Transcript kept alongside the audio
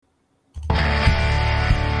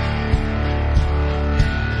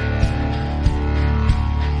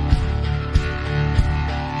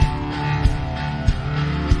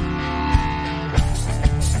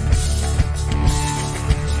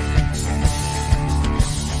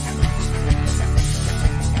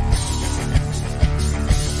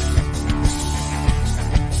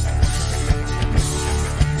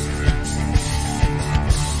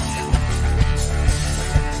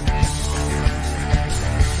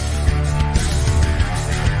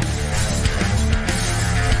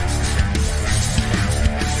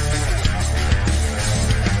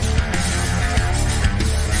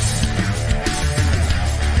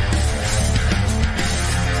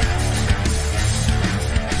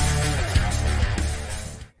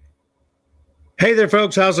Hey there,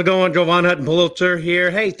 folks. How's it going? Jovan Hutton Pulitzer here.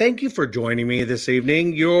 Hey, thank you for joining me this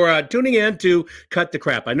evening. You're tuning in to Cut the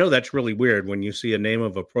Crap. I know that's really weird when you see a name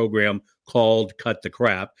of a program called Cut the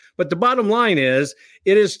Crap, but the bottom line is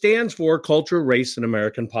stands for Culture, Race, and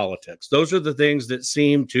American Politics. Those are the things that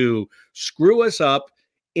seem to screw us up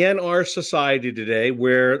in our society today,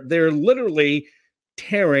 where they're literally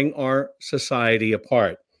tearing our society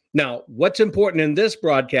apart. Now, what's important in this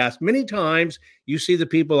broadcast, many times you see the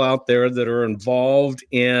people out there that are involved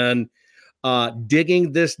in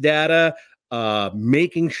digging this data,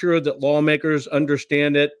 making sure that lawmakers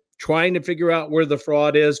understand it, trying to figure out where the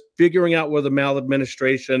fraud is, figuring out where the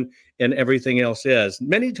maladministration and everything else is.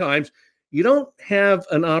 Many times you don't have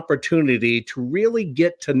an opportunity to really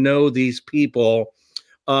get to know these people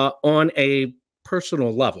on a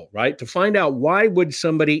personal level, right? To find out why would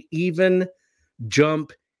somebody even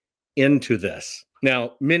jump into this.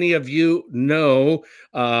 Now, many of you know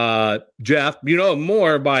Jeff, you know him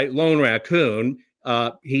more by Lone Raccoon.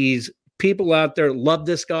 He's people out there love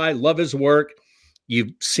this guy, love his work.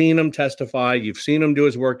 You've seen him testify. You've seen him do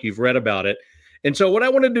his work. You've read about it. And so what I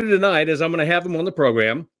want to do tonight is I'm going to have him on the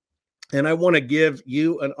program, and I want to give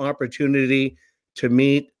you an opportunity to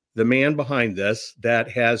meet the man behind this that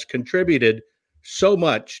has contributed so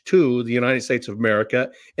much to the United States of America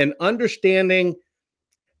and understanding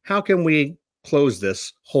how can we close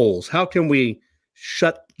this holes? How can we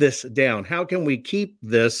shut this down? How can we keep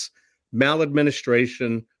this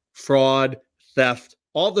maladministration, fraud, theft,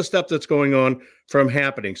 all the stuff that's going on from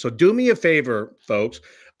happening? So do me a favor, folks.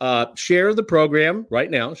 Share the program right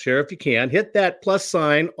now. Share if you can. Hit that plus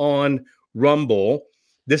sign on Rumble.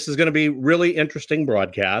 This is going to be really interesting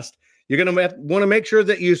broadcast. You're going to want to make sure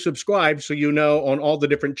that you subscribe so you know on all the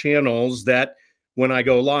different channels that when I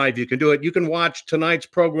go live, you can do it. You can watch tonight's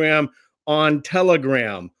program on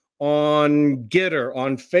Telegram, on Getter,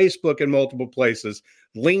 on Facebook in multiple places,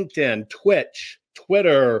 LinkedIn, Twitch,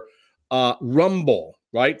 Twitter, Rumble,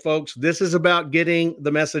 right, folks? This is about getting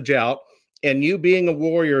the message out and you being a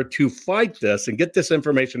warrior to fight this and get this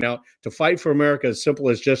information out. To fight for America as simple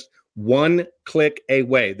as just one click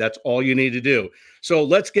away. That's all you need to do. So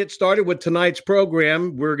let's get started with tonight's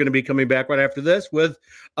program. We're going to be coming back right after this with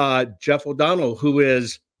Jeff ODonnel, who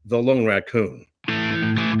is the Lone Raccoon.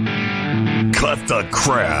 Cut the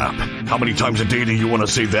crap. How many times a day do you want to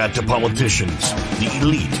say that to politicians, the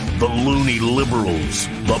elite, the loony liberals,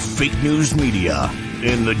 the fake news media,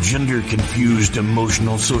 and the gender-confused,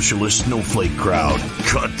 emotional socialist snowflake crowd?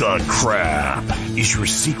 Cut the crap is your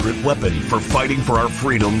secret weapon for fighting for our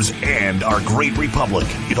freedoms and our great republic.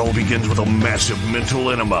 It all begins with a massive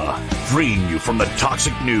mental enema, freeing you from the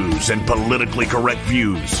toxic news and politically correct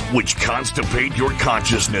views, which constipate your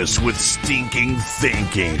consciousness with stinking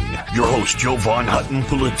thinking. Your host, Jovan Hutton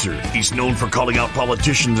Pulitzer. He's known for calling out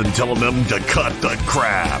politicians and telling them to cut the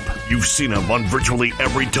crap. You've seen him on virtually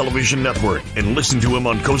every television network and listened to him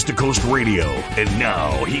on Coast to Coast Radio. And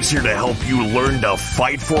now he's here to help you learn to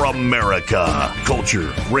fight for America.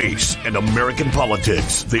 Culture, race, and American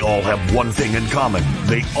politics. They all have one thing in common.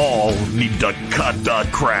 They all need to cut the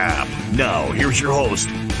crap. Now, here's your host,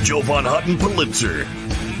 Jovan Hutton Pulitzer.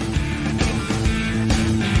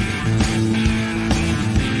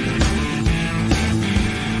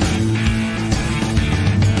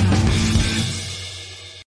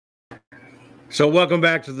 So welcome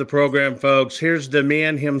back to the program, folks. Here's the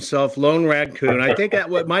man himself, Lone Raccoon. I think that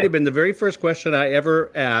what might have been the very first question I ever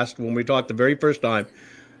asked when we talked the very first time.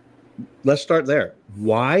 Let's start there.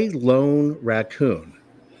 Why Lone Raccoon?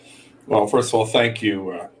 Well, first of all, thank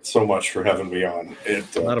you so much for having me on.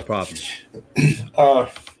 Not a problem.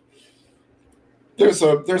 There's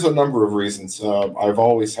a number of reasons. I've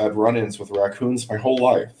always had run-ins with raccoons my whole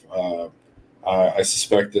life. I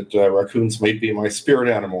suspect that raccoons may be my spirit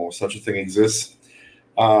animal, if such a thing exists.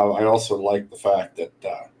 I also like the fact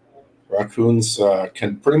that raccoons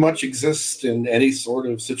can pretty much exist in any sort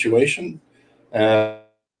of situation, but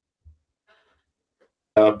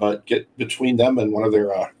get between them and one of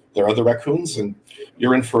their other raccoons, and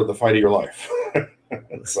you're in for the fight of your life.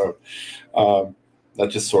 So that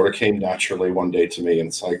just sort of came naturally one day to me, and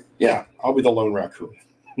it's like, yeah, I'll be the Lone Raccoon.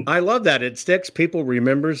 I love that. It sticks. People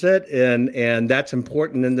remembers it, and that's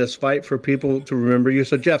important in this fight for people to remember you.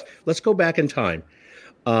 So, Jeff, let's go back in time.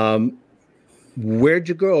 Where'd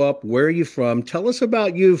you grow up? Where are you from? Tell us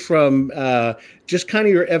about you from just kind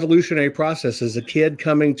of your evolutionary process as a kid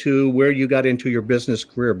coming to where you got into your business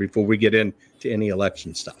career before we get into any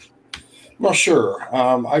election stuff. Well, sure.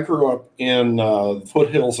 I grew up in the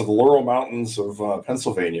foothills of the Laurel Mountains of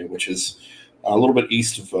Pennsylvania, which is a little bit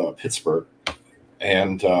east of Pittsburgh.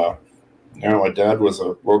 And my dad was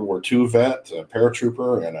a World War II vet, a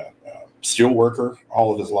paratrooper, and a steel worker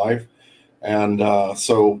all of his life, and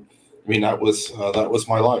so I mean that was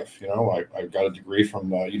my life. I got a degree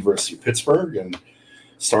from University of Pittsburgh and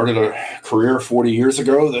started a career 40 years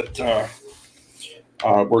ago that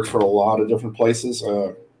worked for a lot of different places.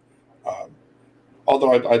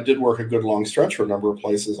 Although I did work a good long stretch for a number of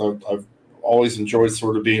places, I've always enjoyed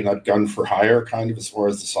sort of being that gun for hire kind of as far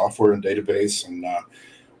as the software and database and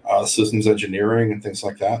systems engineering and things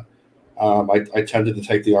like that. I tended to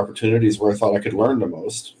take the opportunities where I thought I could learn the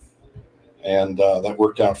most, and that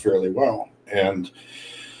worked out fairly well. And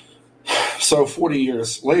so 40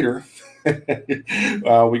 years later,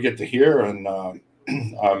 we get to here, and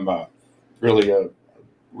I'm really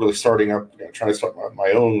starting up, trying to start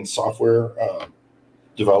my own software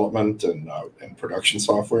development and production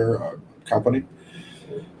software company.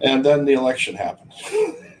 And then the election happened.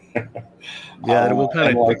 Yeah, it will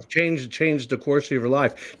kind of change the course of your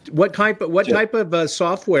life. What type of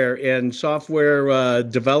software and software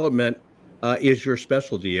development is your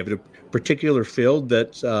specialty? You have a particular field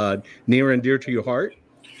that's near and dear to your heart?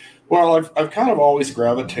 Well, I've kind of always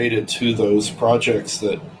gravitated to those projects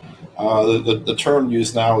that the term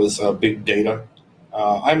used now is big data.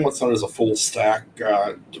 I'm what's known as a full stack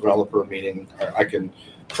developer, meaning I can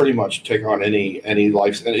pretty much take on any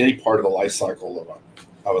part of the life cycle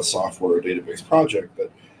of a software or database project.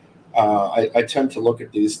 But I tend to look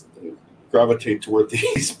at these, gravitate toward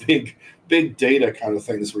these big data kind of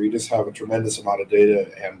things where you just have a tremendous amount of data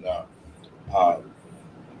and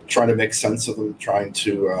trying to make sense of them, trying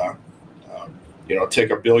to take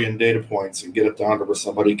a billion data points and get it down to where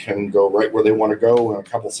somebody can go right where they want to go in a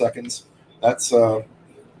couple seconds. That's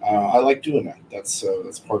I like doing that. That's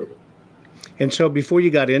part of it. And so before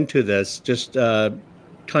you got into this, just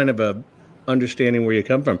kind of a understanding where you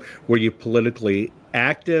come from, were you politically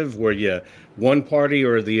active? Were you one party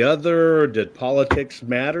or the other? Did politics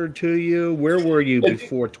matter to you? Where were you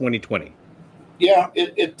before 2020? Yeah,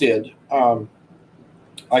 it did.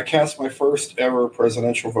 I cast my first ever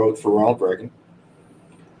presidential vote for Ronald Reagan.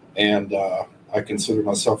 And I consider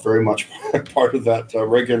myself very much part of that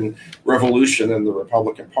Reagan revolution in the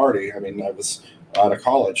Republican Party. I mean, I was out of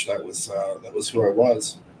college. That was who I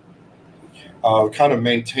was. Kind of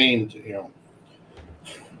maintained,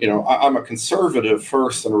 I'm a conservative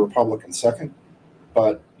first and a Republican second.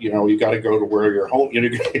 But you got to go to where you're home. You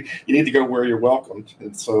need to go where you're welcomed.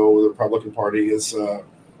 And so the Republican Party is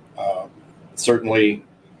certainly,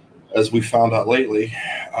 as we found out lately,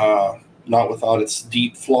 not without its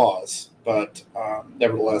deep flaws, but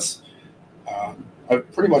nevertheless,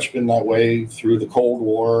 I've pretty much been that way through the Cold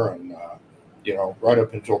War and right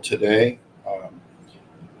up until today.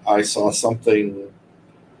 I saw something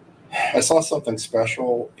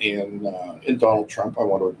special in Donald Trump. I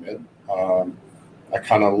want to admit, I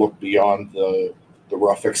kind of looked beyond the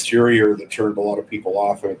rough exterior that turned a lot of people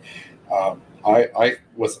off. I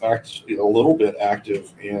was actually a little bit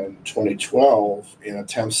active in 2012 in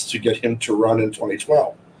attempts to get him to run in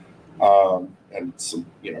 2012, and some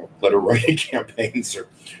letter writing campaigns or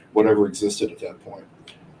whatever existed at that point.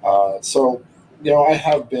 So I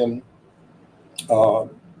have been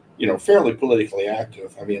fairly politically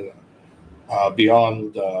active. I mean,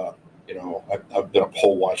 beyond I've been a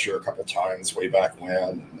poll watcher a couple times way back when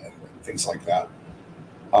and things like that.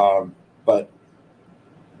 But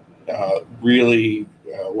really,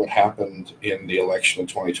 what happened in the election in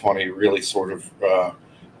 2020 really sort of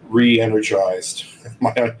re-energized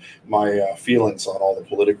my feelings on all the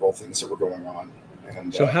political things that were going on.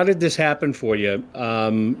 And so, how did this happen for you?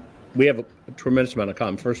 We have a tremendous amount of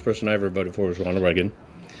common. First person I ever voted for was Ronald Reagan.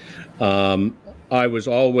 I was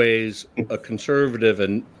always a conservative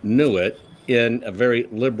and knew it in a very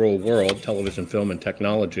liberal world, television, film, and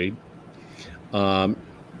technology. And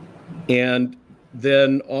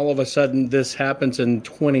then all of a sudden this happens in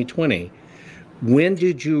 2020. When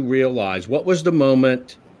did you realize, what was the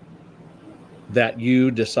moment that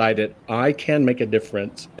you decided, I can make a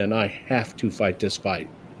difference and I have to fight this fight?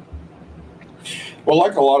 Well,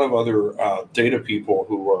 like a lot of other data people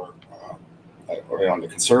who are on the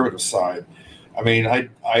conservative side, I mean, I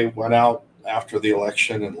went out after the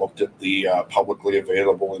election and looked at the publicly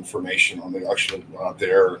available information on the election out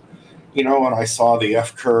there. And I saw the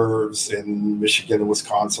F curves in Michigan and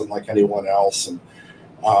Wisconsin like anyone else, and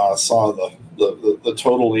saw the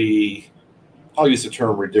totally, I'll use the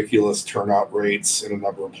term ridiculous turnout rates in a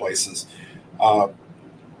number of places. But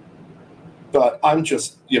I'm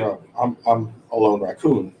just, I'm a lone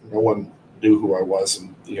raccoon. No one knew who I was,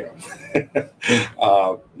 and even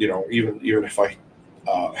if I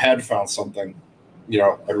had found something,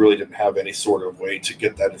 I really didn't have any sort of way to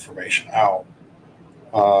get that information out.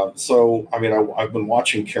 So, I mean, I've been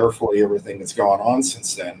watching carefully everything that's gone on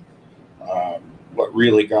since then. What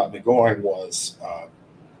really got me going was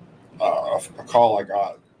a call I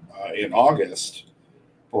got in August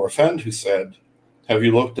for a friend who said, "Have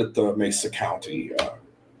you looked at the Mesa County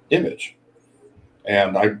image?"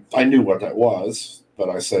 And I knew what that was, but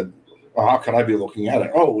I said, well, "How can I be looking at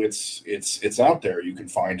it?" "Oh, it's out there. You can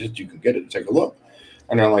find it. You can get it. Take a look."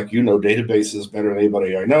 And they're like, "You know databases better than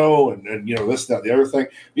anybody I know, and you know this, that, the other thing.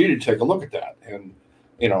 You need to take a look at that." And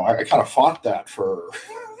I kind of fought that for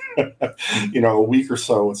a week or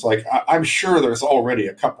so. It's like I'm sure there's already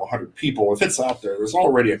a couple hundred people. If it's out there, there's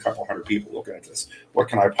already a couple hundred people looking at this. What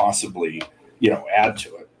can I possibly add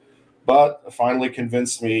to it? But finally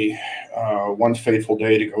convinced me one fateful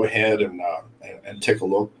day to go ahead and take a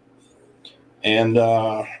look. And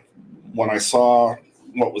when I saw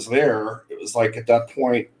what was there, it was like at that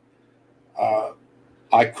point,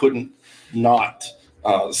 I couldn't not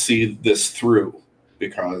see this through,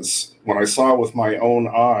 because when I saw with my own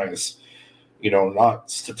eyes, not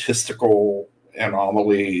statistical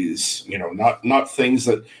anomalies, not things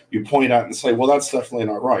that you point out and say, well, that's definitely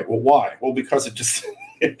not right. Well, why? Well, because it just,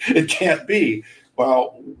 it can't be.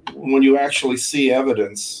 Well, when you actually see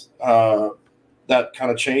evidence, that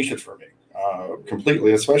kind of changed it for me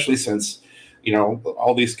completely, especially since,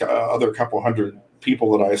 all these other couple hundred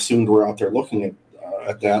people that I assumed were out there looking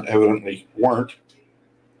at that evidently weren't.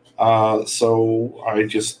 So I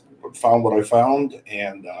just found what I found,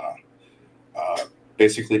 and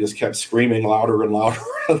basically just kept screaming louder and louder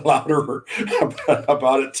and louder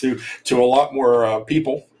about it to a lot more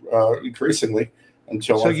people, increasingly,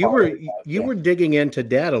 until so you were digging into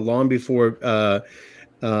data long before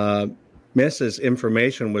Mrs.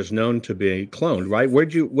 information was known to be cloned, right?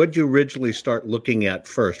 What'd you originally start looking at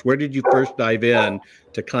first? Where did you first dive in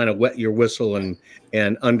to kind of wet your whistle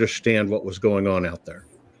and understand what was going on out there?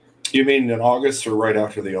 You mean in August or right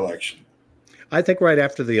after the election? I think right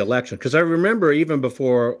after the election, because I remember even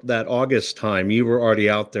before that August time, you were already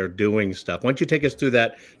out there doing stuff. Why don't you take us through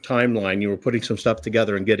that timeline? You were putting some stuff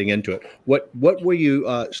together and getting into it. What were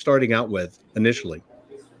you starting out with initially?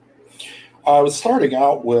 I was starting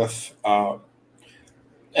out with,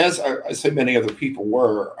 as I say many other people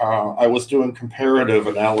were, I was doing comparative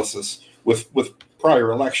analysis with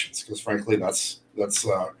prior elections, because frankly, that's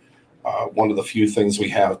one of the few things we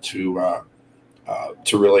have to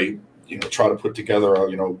really try to put together.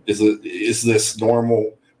 Is this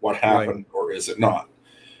normal? What happened, right, or is it not?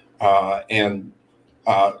 And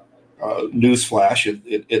newsflash,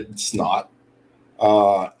 it's not.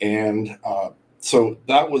 So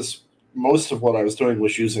that was most of what I was doing,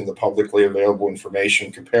 was using the publicly available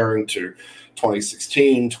information, comparing to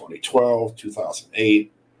 2016, 2012,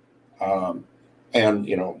 2008,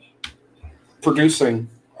 and producing.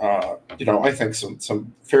 I think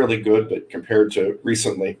some fairly good, but compared to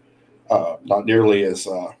recently, not nearly as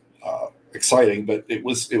exciting. But it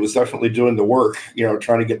was definitely doing the work,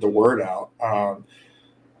 trying to get the word out,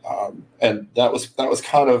 and that was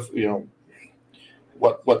kind of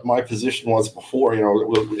what my position was before,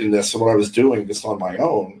 in this. And what I was doing just on my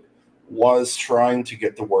own was trying to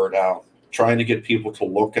get the word out, trying to get people to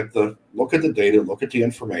look at the data, look at the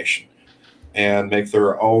information, and make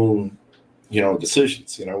their own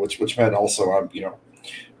decisions, which meant also,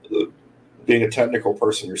 being a technical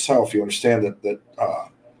person yourself, you understand that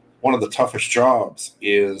one of the toughest jobs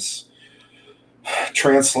is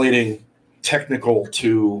translating technical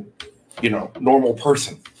to, normal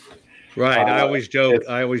person. Right. I always joke.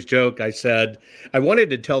 I said, I wanted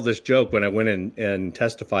to tell this joke when I went in and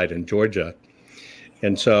testified in Georgia.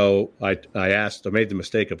 And so I made the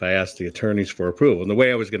mistake if I asked the attorneys for approval. And the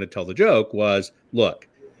way I was going to tell the joke was, look,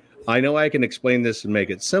 I know I can explain this and make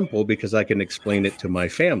it simple because I can explain it to my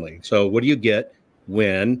family. So what do you get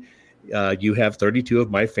when you have 32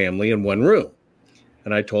 of my family in one room?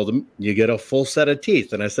 And I told them, you get a full set of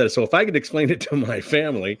teeth. And I said, so if I can explain it to my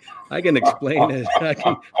family, I can explain it.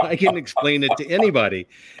 I can explain it to anybody.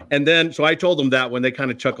 And then, so I told them that when they kind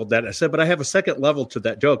of chuckled that. I said, but I have a second level to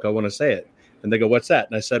that joke. I want to say it. And they go, what's that?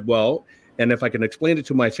 And I said, well, and if I can explain it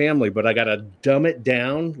to my family, but I got to dumb it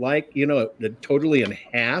down, like, totally in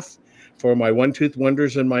half for my one-tooth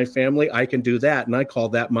wonders in my family, I can do that. And I call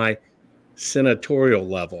that my senatorial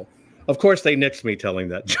level. Of course, they nixed me telling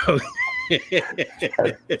that joke.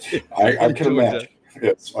 I can imagine.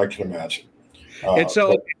 Yes, I can imagine. And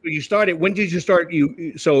so you started, when did you start?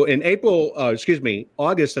 So in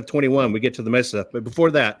August of 21, we get to the Mesa. But before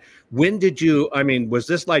that, when did you, was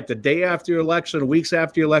this like the day after your election, weeks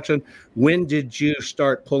after your election? When did you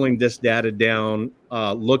start pulling this data down,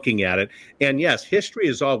 looking at it? And yes, history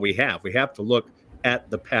is all we have. We have to look at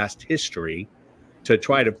the past history. to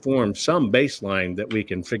try to form some baseline that we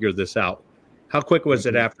can figure this out. How quick was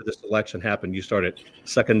it after this election happened? You started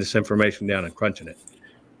sucking this information down and crunching it.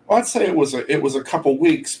 Well, I'd say it was a couple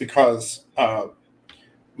weeks because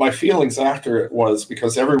my feelings after it was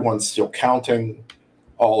because everyone's still counting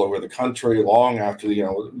all over the country long after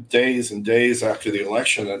days and days after the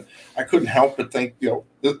election, and I couldn't help but think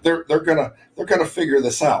they're gonna figure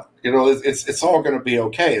this out. It's all gonna be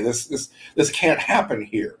okay. This can't happen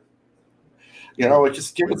here.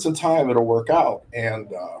 Just give it some time, it'll work out. And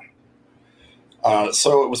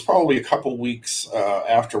so it was probably a couple weeks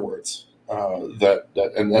afterwards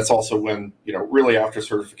and that's also when really after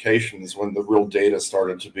certification is when the real data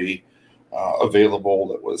started to be available.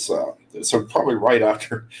 That was so probably right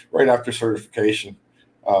after certification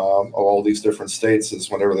of all these different states is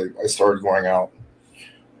whenever I started going out,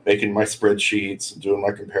 making my spreadsheets and doing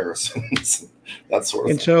my comparisons, that sort of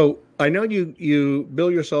thing. And so I know you bill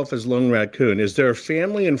yourself as Lone Raccoon. Is there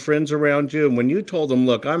family and friends around you? And when you told them,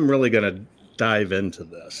 look, I'm really going to dive into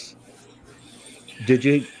this, did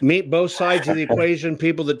you meet both sides of the equation?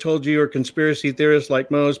 People that told you were conspiracy theorists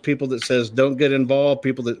like most, people that says don't get involved,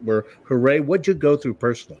 people that were hooray. What'd you go through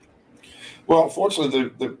personally? Well,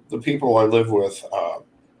 fortunately, the people I live with,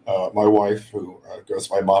 my wife, who goes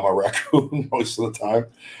by Mama Raccoon most of the time.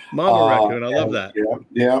 Mama Raccoon, I love that.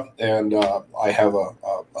 Yeah. And I have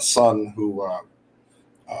a son who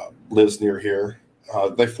lives near here.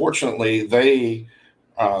 They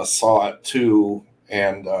saw it too,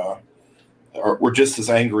 and were just as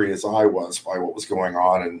angry as I was by what was going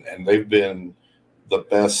on, and they've been the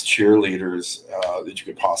best cheerleaders that you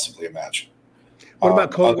could possibly imagine. What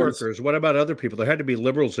about coworkers? What about other people? There had to be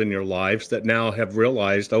liberals in your lives that now have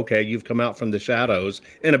realized, okay, you've come out from the shadows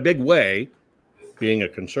in a big way, being a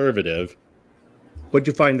conservative. What'd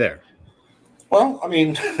you find there? Well, I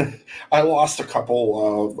mean, I lost a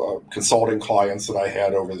couple of consulting clients that I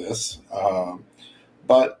had over this,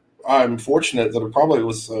 but I'm fortunate that it probably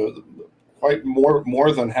was quite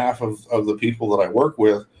more than half of the people that I work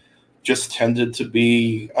with just tended to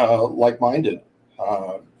be like-minded.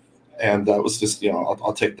 And that was just,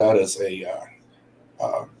 I'll take that as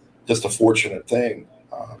just a fortunate thing.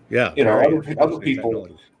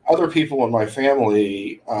 Other people in my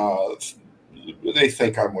family, they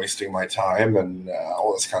think I'm wasting my time and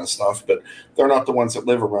all this kind of stuff, but they're not the ones that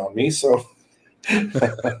live around me, so don't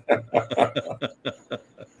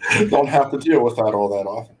have to deal with that all that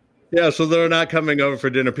often. Yeah, so they're not coming over for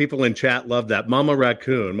dinner. People in chat love that. Mama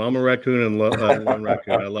Raccoon and Lone Raccoon.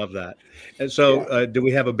 I love that. And so, do we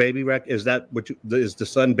have a baby raccoon? Is that is the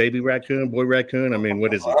son baby raccoon, boy raccoon? I mean,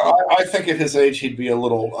 what is it? I think at his age he'd be a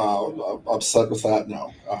little upset with that.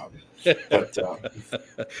 No.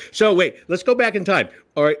 So wait, let's go back in time.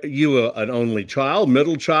 Are you an only child,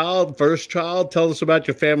 middle child, first child? Tell us about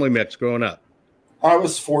your family mix growing up. I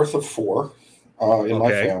was fourth of four in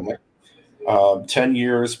my family. 10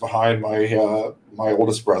 years behind my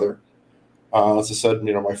oldest brother. As I said,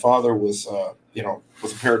 my father was a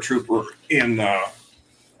paratrooper in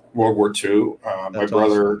World War II. My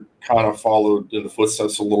brother kind of followed in the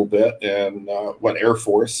footsteps a little bit and went Air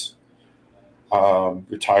Force,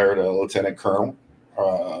 retired a lieutenant colonel.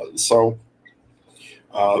 So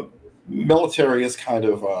military is kind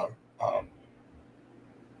of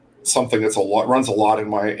something that's runs a lot in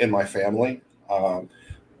my family.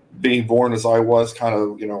 Being born as I was, kind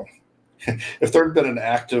of, if there had been an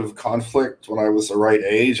active conflict when I was the right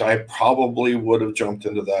age, I probably would have jumped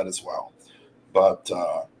into that as well. But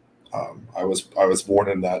I was born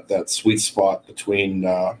in that sweet spot between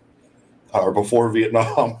or before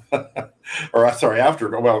Vietnam, or sorry, after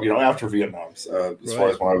Vietnam, as far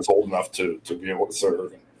as when I was old enough to be able to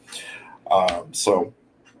serve.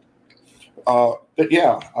 But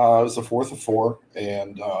yeah, I was the fourth of four,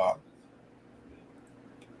 and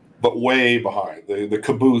but way behind the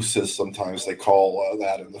caboose, as sometimes they call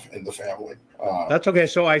that in the family. That's okay.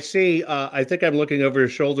 So I see. I think I'm looking over your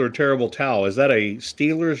shoulder. A terrible towel. Is that a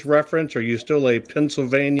Steelers reference? Are you still a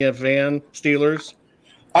Pennsylvania fan? Steelers.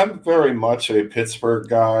 I'm very much a Pittsburgh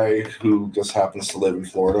guy who just happens to live in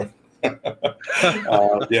Florida.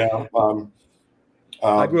 Yeah.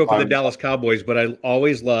 I grew up with the Dallas Cowboys, but I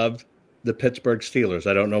always loved the Pittsburgh Steelers.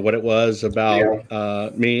 I don't know what it was about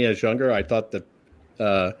me as younger. I thought that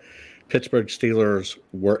Pittsburgh Steelers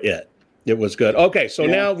were it. It was good. Okay, so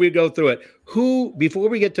now we go through it. Before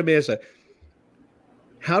we get to Mesa,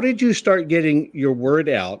 how did you start getting your word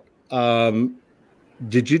out?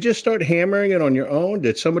 Did you just start hammering it on your own?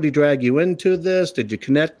 Did somebody drag you into this? Did you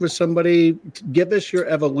connect with somebody? Give us your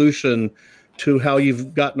evolution to how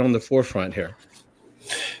you've gotten on the forefront here.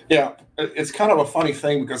 Yeah, it's kind of a funny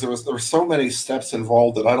thing because there were so many steps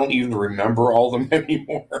involved that I don't even remember all of them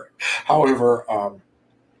anymore. However,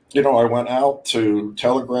 I went out to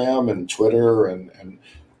Telegram and Twitter, and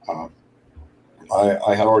um,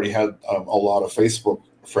 I had already had a lot of Facebook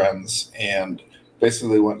friends, and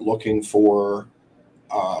basically went looking for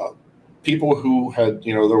people who had,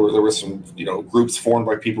 there were some, groups formed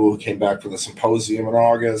by people who came back from the symposium in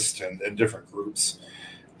August, and different groups,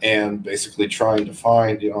 and basically trying to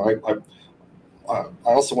find, I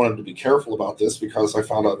also wanted to be careful about this because I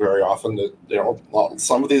found out very often that,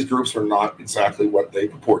 some of these groups are not exactly what they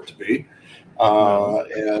purport to be.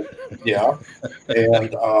 And yeah,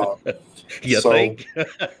 and you think?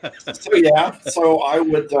 So I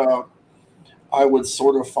would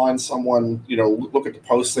sort of find someone, look at the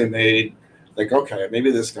posts they made, think, okay, maybe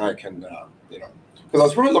this guy can, because I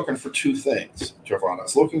was really looking for two things, Giovanna. I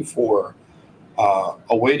was looking for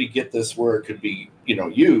a way to get this where it could be,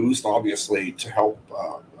 used, obviously, to help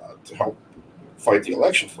fight the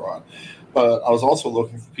election fraud. But I was also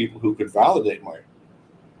looking for people who could validate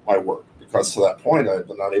my work, because to that point, I've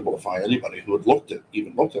been not able to find anybody who had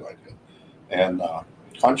even looked at it. And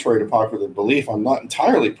contrary to popular belief, I'm not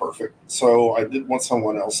entirely perfect, so I did want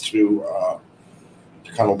someone else to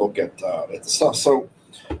kind of look at the stuff. So,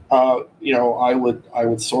 I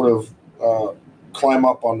would sort of climb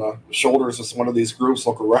up on the shoulders of one of these groups,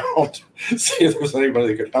 look around, see if there's anybody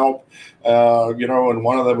that could help, and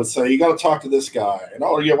one of them would say, you got to talk to this guy, and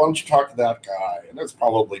why don't you talk to that guy? And there's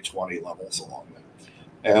probably 20 levels along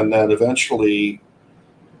there. And then eventually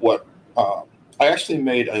I actually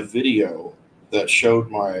made a video that showed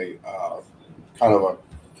my kind of a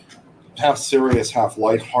half serious, half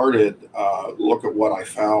lighthearted look at what I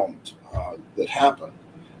found that happened.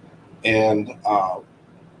 And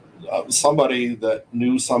somebody that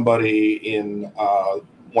knew somebody in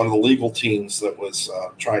one of the legal teams that was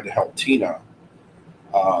trying to help Tina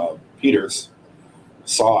Peters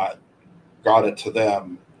saw it, got it to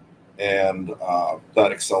them, and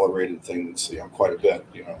that accelerated things quite a bit.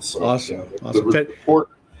 So awesome. The report,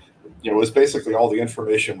 it was basically all the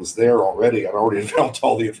information was there already. I'd already developed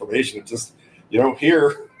all the information. It just,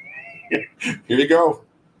 here you go.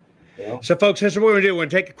 So, folks, here's what we're going to do. We're going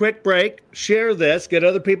to take a quick break, share this, get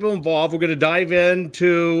other people involved. We're going to dive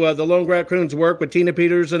into the Lone Raccoon's work with Tina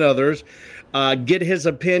Peters and others, get his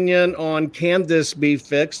opinion on can this be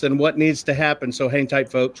fixed and what needs to happen. So hang tight,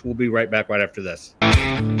 folks. We'll be right back right after this.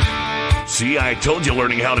 See, I told you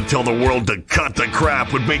learning how to tell the world to cut the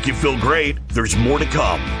crap would make you feel great. There's more to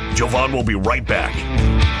come. Jovan will be right back.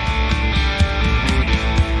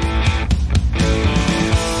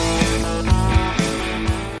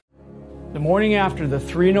 The morning after the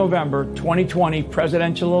 3 November 2020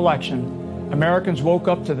 presidential election, Americans woke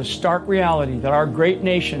up to the stark reality that our great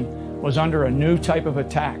nation was under a new type of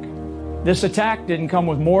attack. This attack didn't come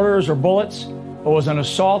with mortars or bullets, but was an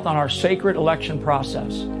assault on our sacred election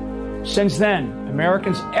process. Since then,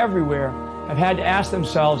 Americans everywhere have had to ask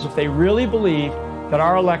themselves if they really believe that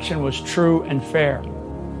our election was true and fair.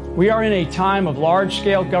 We are in a time of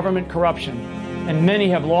large-scale government corruption, and many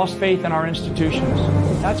have lost faith in our institutions.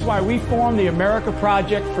 That's why we formed the America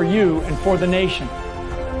Project for you and for the nation.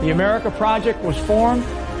 The America Project was formed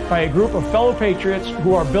by a group of fellow patriots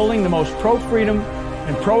who are building the most pro-freedom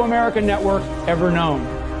and pro-America network ever known.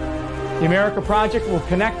 The America Project will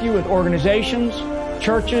connect you with organizations,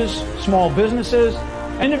 churches, small businesses,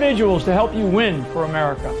 individuals to help you win for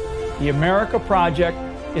America. The America Project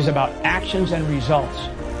is about actions and results.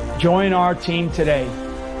 Join our team today.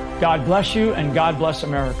 God bless you, and God bless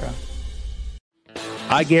America.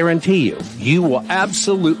 I guarantee you, you will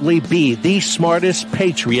absolutely be the smartest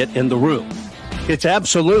patriot in the room. It's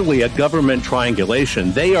absolutely a government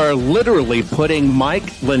triangulation. They are literally putting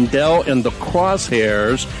Mike Lindell in the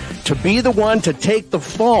crosshairs to be the one to take the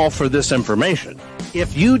fall for this information.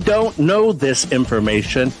 If you don't know this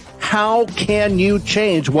information, how can you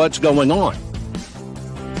change what's going on?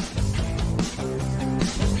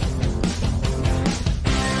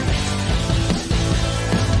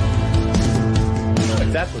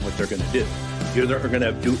 Exactly what they're going to do. They're going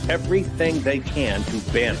to do everything they can to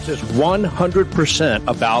ban it. It's 100%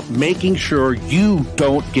 about making sure you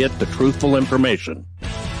don't get the truthful information.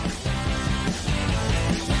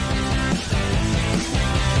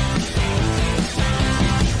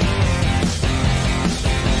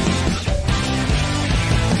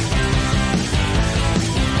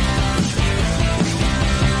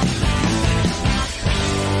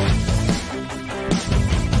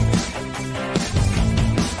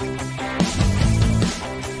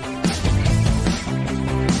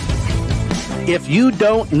 If you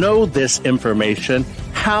don't know this information,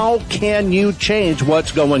 how can you change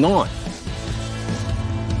what's going on?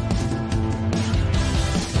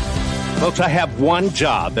 Folks, I have one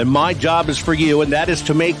job, and my job is for you, and that is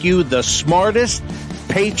to make you the smartest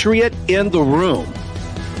patriot in the room.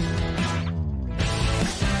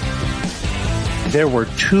 There were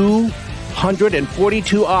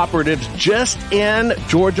 242 operatives just in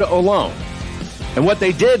Georgia alone. And what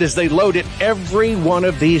they did is they loaded every one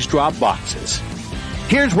of these drop boxes.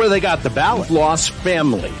 Here's where they got the ballot. You've lost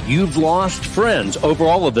family. You've lost friends over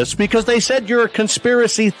all of this because they said you're a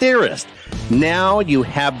conspiracy theorist. Now you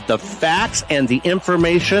have the facts and the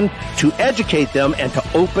information to educate them and to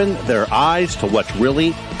open their eyes to what's really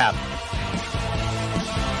happening.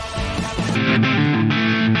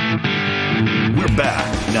 We're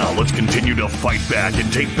back. Now let's continue to fight back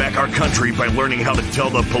and take back our country by learning how to tell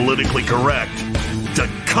the politically correct to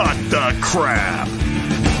cut the crap.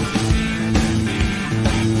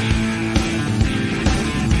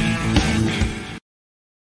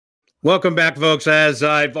 Welcome back, folks. As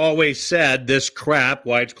I've always said, this crap,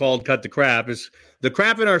 why it's called Cut the Crap, is the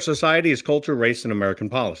crap in our society is culture, race, and American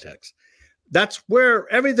politics. That's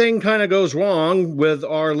where everything kind of goes wrong with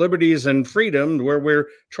our liberties and freedom, where we're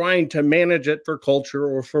trying to manage it for culture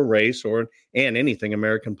or for race and anything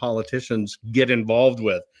American politicians get involved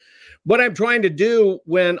with. What I'm trying to do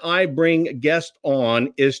when I bring guests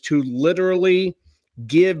on is to literally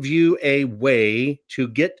give you a way to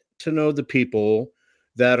get to know the people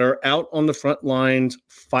that are out on the front lines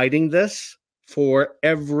fighting this for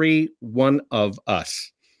every one of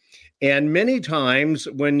us. And many times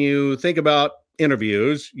when you think about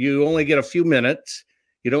interviews, you only get a few minutes.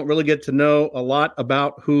 You don't really get to know a lot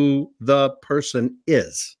about who the person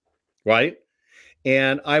is, right?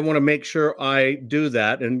 And I want to make sure I do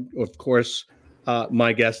that. And of course,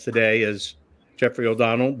 my guest today is Jeffrey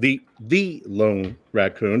O'Donnell, the lone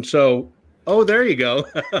raccoon. So, oh, there you go.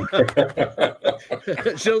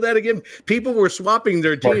 Show that again. People were swapping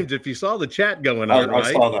their teams. If you saw the chat going on, right?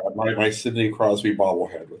 I saw that. My Sidney Crosby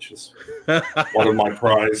bobblehead, which is one of my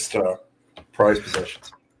prized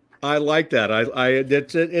possessions. I like that.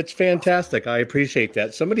 It's fantastic. I appreciate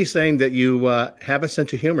that. Somebody's saying that you have a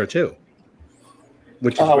sense of humor too,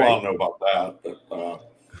 which is great. I don't know about that, but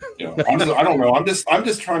I don't know. I'm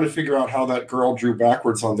just trying to figure out how that girl drew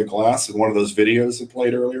backwards on the glass in one of those videos that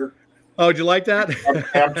played earlier. Oh, did you like that?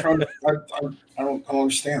 I'm trying to. I don't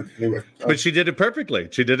understand. Anyway, but she did it perfectly.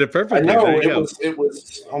 She did it perfectly. I know it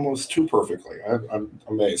was almost too perfectly. I'm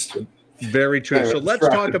amazed. Very true. Anyway, so let's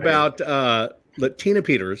talk about Tina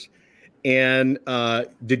Peters. And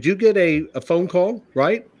did you get a phone call,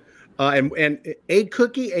 right? And a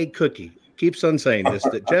cookie keeps on saying this,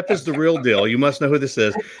 that Jeff is the real deal. You must know who this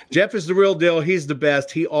is. Jeff is the real deal. He's the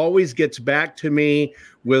best. He always gets back to me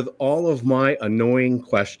with all of my annoying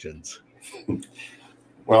questions.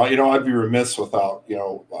 Well, I'd be remiss without,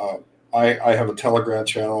 I have a Telegram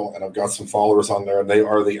channel and I've got some followers on there, and they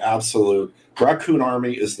are the absolute Raccoon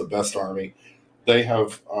Army is the best army. They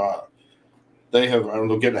have, I don't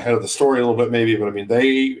know, getting ahead of the story a little bit maybe, but I mean,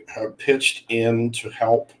 they have pitched in to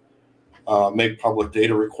help make public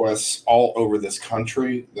data requests all over this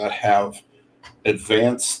country that have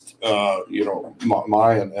advanced,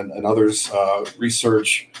 my and others'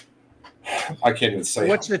 research. I can't even say.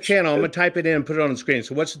 What's the channel? I'm going to type it in and put it on the screen.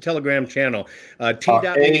 So what's the Telegram channel?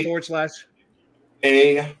 T.me/A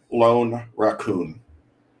Lone Raccoon.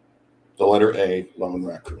 The letter A, Lone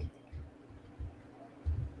Raccoon.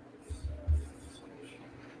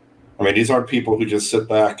 I mean, these aren't people who just sit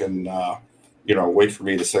back and, wait for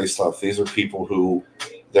me to say stuff. These are people who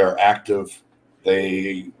they're active.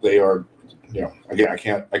 They are,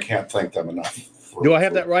 again, I can't thank them enough. Do I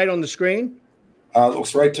have that right on the screen?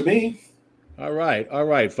 Looks right to me. All right,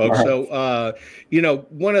 folks. All right. So,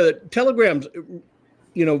 one of the Telegrams,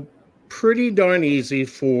 pretty darn easy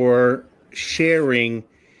for sharing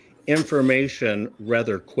information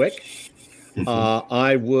rather quick.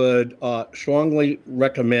 I would strongly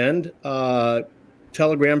recommend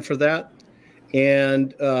Telegram for that.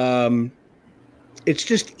 And it's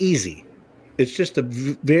just easy. It's just a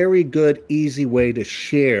very good, easy way to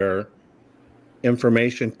share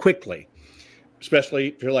information quickly. Especially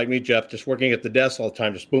if you're like me, Jeff, just working at the desk all the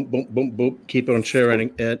time, just boom, boom, boom, boom, keep on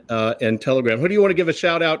sharing and Telegram. Who do you want to give a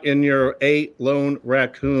shout out in your A Lone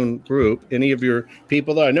Raccoon group? Any of your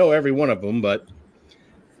people that I know every one of them, but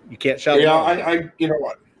you can't shout out.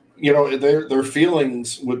 Yeah, their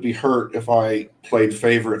feelings would be hurt if I played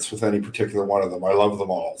favorites with any particular one of them. I love them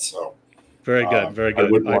all. So very good, very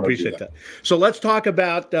good. I appreciate that. So let's talk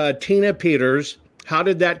about Tina Peters. How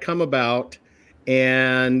did that come about?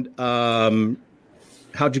 And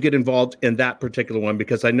how'd you get involved in that particular one?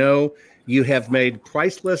 Because I know You have made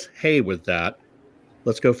priceless hay with that.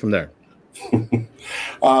 Let's go from there.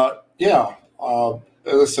 Yeah.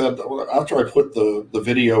 As I said, after I put the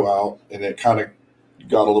video out and it kind of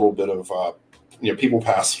got a little bit of, people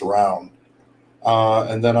passed it around.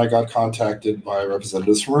 And then I got contacted by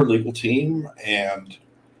representatives from her legal team, and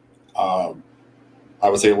I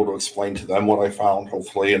was able to explain to them what I found,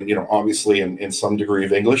 hopefully, and, obviously in some degree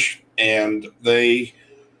of English. And they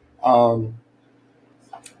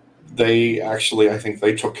actually, I think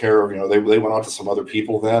they took care of, they went out to some other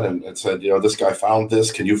people then and said, this guy found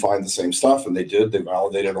this. Can you find the same stuff? And they did. They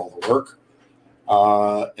validated all the work.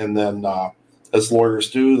 And then, as lawyers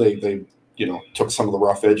do, they took some of the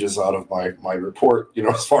rough edges out of my report,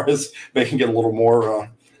 as far as making it a little more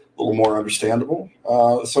understandable.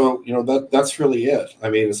 So that's really it. I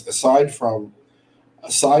mean, aside from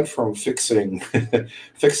fixing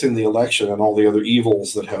the election and all the other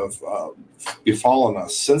evils that have befallen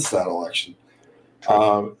us since that election,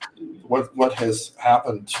 what has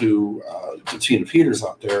happened to Tina Peters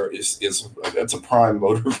out there is it's a prime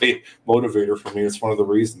motivator for me. It's one of the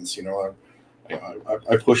reasons.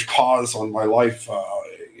 I pushed pause on my life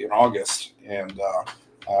in August, and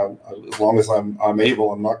as long as I'm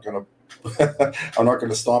able, I'm not going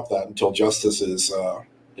to stop that until justice is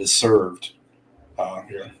served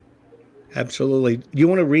here. Absolutely. You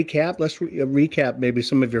want to recap? Let's recap maybe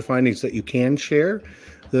some of your findings that you can share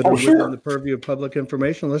that are sure. within the purview of public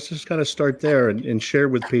information. Let's just kind of start there and share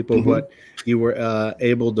with people what you were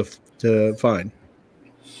able to find.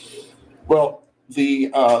 Well,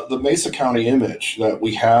 the Mesa County image that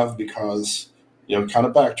we have, because kind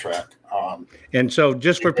of backtrack. And so,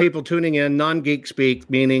 just for people tuning in, non-geek speak,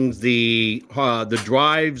 meaning the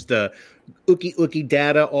drives, the ookie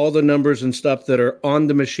data, all the numbers and stuff that are on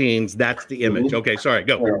the machines. That's the image. Okay, sorry,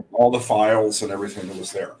 go. Yeah, all the files and everything that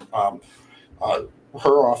was there.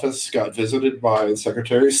 Her office got visited by the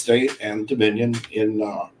Secretary of State and Dominion in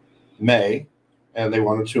May, and they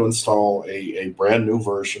wanted to install a brand new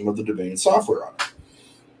version of the Dominion software on it.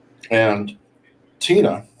 And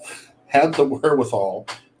Tina had the wherewithal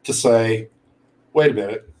to say, wait a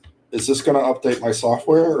minute, is this going to update my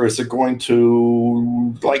software, or is it going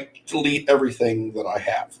to delete everything that I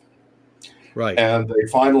have? Right. And they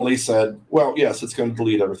finally said, well, yes, it's going to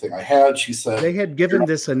delete everything I had. She said they had given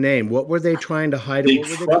this a name. What were they trying to hide? The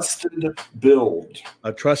trusted build.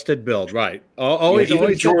 A trusted build, right. Always tell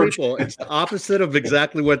people it's the opposite of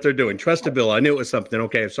exactly what they're doing. Trusted build. I knew it was something.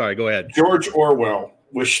 Okay, sorry, go ahead. George Orwell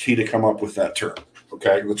wished he to come up with that term,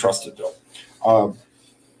 okay, the trusted build.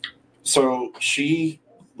 So she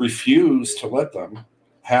refused to let them,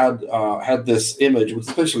 had this image, which was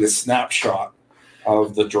essentially a snapshot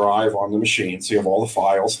of the drive on the machine. So you have all the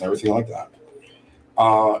files and everything like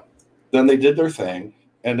that. Then they did their thing.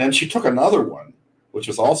 And then she took another one, which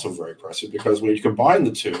was also very impressive, because when you combine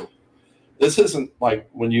the two, this isn't like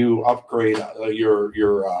when you upgrade your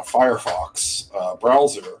Firefox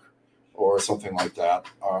browser or something like that.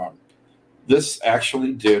 This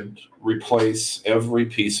actually did replace every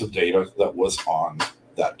piece of data that was on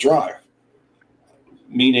that drive.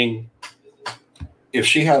 Meaning, if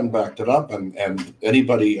she hadn't backed it up, and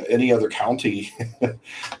any other county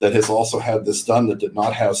that has also had this done that did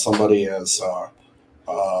not have somebody as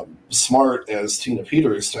smart as Tina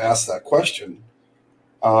Peters to ask that question,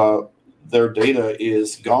 their data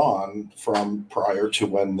is gone from prior to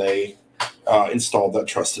when they installed that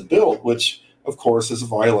trusted build, which, of course, is a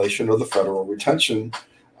violation of the federal retention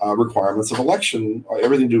requirements of election,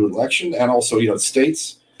 everything to do with election, and also,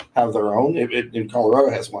 states have their own. In Colorado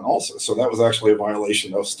has one also. So that was actually a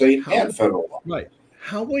violation of state and federal law. Right.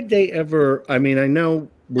 How would they ever, I mean, I know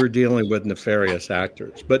we're dealing with nefarious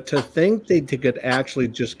actors, but to think they could actually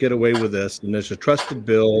just get away with this, and there's a trusted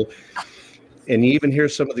bill, and you even hear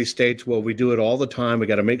some of these states, well, we do it all the time. We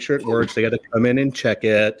got to make sure it works. They got to come in and check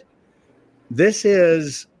it. This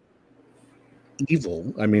is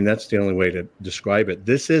evil. I mean, that's the only way to describe it.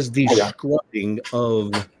 This is the scrubbing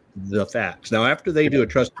of the facts. Now, after they do a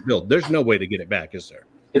trusted build, there's no way to get it back, is there?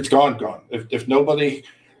 It's gone. If nobody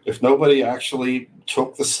actually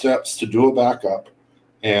took the steps to do a backup,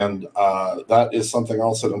 and that is something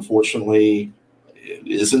else that unfortunately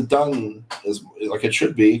isn't done as like it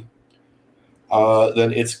should be,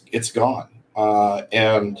 then it's gone.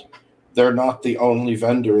 And they're not the only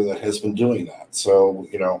vendor that has been doing that. So,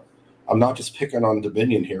 I'm not just picking on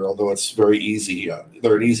Dominion here, although it's very easy.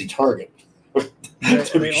 They're an easy target.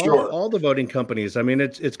 To be sure. All the voting companies, I mean,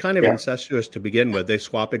 it's kind of incestuous to begin with. They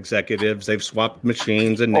swap executives, they've swapped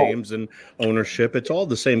machines and names and ownership. It's all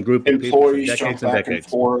the same group of people for decades jump back and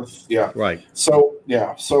forth. Yeah. Right. So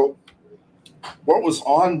what was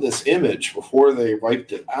on this image before they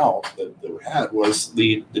wiped it out that they had was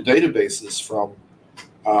the databases from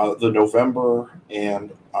the November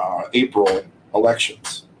and April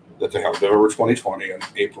elections that they have, November 2020 and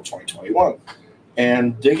April 2021.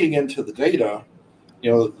 And digging into the data,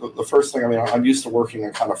 the first thing, I'm used to working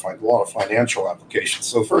on a lot of financial applications.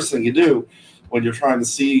 So the first thing you do when you're trying to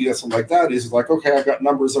see something like that is like, okay, I've got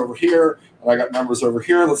numbers over here and I got numbers over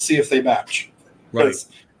here. Let's see if they match. Right.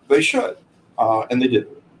 They should. And they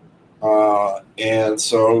didn't. And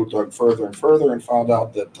so dug further and further and found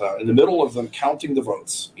out that in the middle of them counting the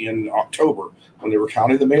votes in October, when they were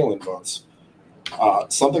counting the mail-in votes,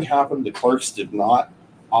 something happened. The clerks did not.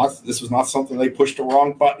 This was not something they pushed the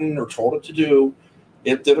wrong button or told it to do.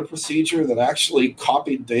 It did a procedure that actually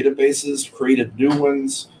copied databases, created new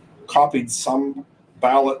ones, copied some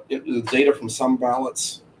the data from some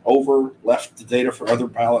ballots over, left the data for other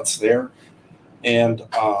ballots there. And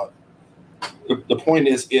the point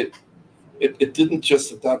is, it didn't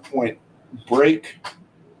just at that point break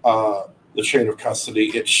the chain of custody.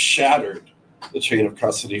 It shattered the chain of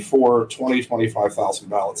custody for 25,000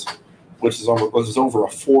 ballots, which is over a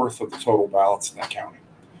fourth of the total ballots in that county.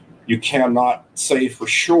 You cannot say for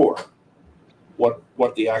sure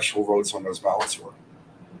what the actual votes on those ballots were,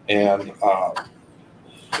 and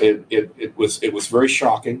it was very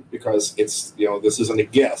shocking because this isn't a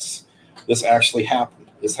guess. This actually happened.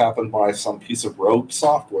 This happened by some piece of rogue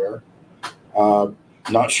software.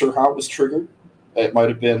 Not sure how it was triggered. It might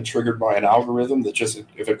have been triggered by an algorithm that just,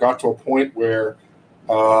 if it got to a point where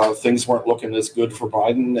things weren't looking as good for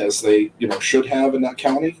Biden as they should have in that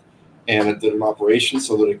county, and it did an operation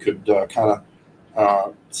so that it could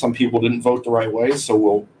some people didn't vote the right way, so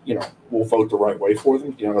we'll vote the right way for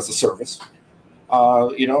them, as a service.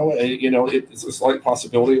 It's a slight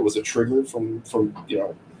possibility it was a trigger from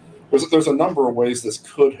there's a number of ways this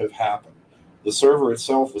could have happened. The server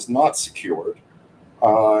itself was not secured.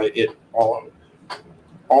 All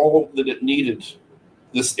that it needed,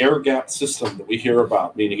 this air gap system that we hear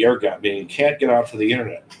about, meaning air gap, meaning it can't get out to the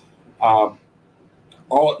internet. All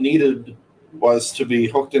it needed was to be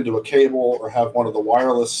hooked into a cable or have one of the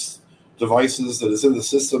wireless devices that is in the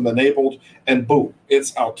system enabled, and boom,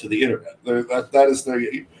 it's out to the internet. That is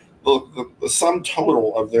the sum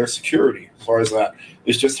total of their security, as far as that,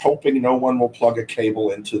 is just hoping no one will plug a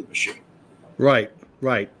cable into the machine. Right.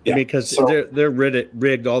 Yeah. Because they're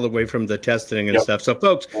rigged all the way from the testing and stuff. So,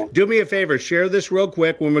 folks, do me a favor, share this real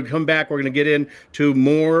quick. When we come back, we're going to get into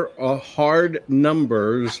more hard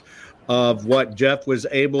numbers of what Jeff was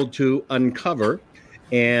able to uncover.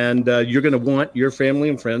 And you're going to want your family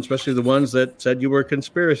and friends, especially the ones that said you were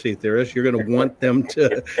conspiracy theorists, you're going to want them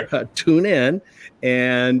to tune in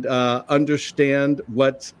and understand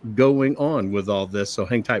what's going on with all this. So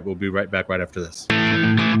hang tight. We'll be right back right after this.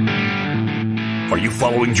 Are you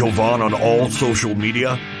following Jovan on all social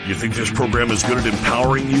media? You think this program is good at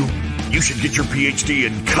empowering you? You should get your PhD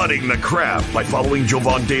in cutting the crap by following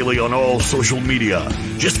Jovan daily on all social media.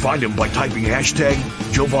 Just find him by typing hashtag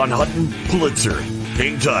Jovan Hutton Pulitzer.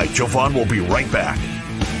 Hang tight, Jovan will be right back.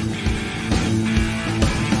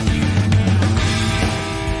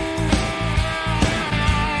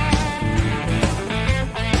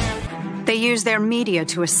 They use their media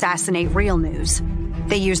to assassinate real news.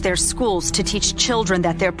 They use their schools to teach children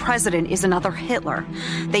that their president is another Hitler.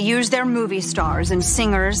 They use their movie stars and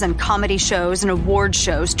singers and comedy shows and award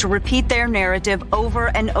shows to repeat their narrative over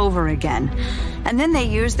and over again. And then they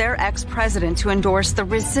use their ex-president to endorse the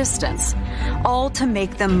resistance, all to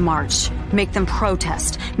make them march, make them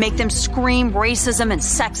protest, make them scream racism and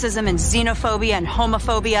sexism and xenophobia and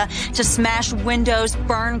homophobia, to smash windows,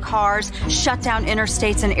 burn cars, shut down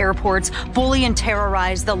interstates and airports, bully and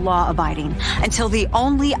terrorize the law-abiding, until the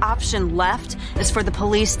only option left is for the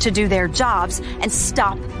police to do their jobs and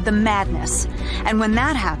stop the madness. And when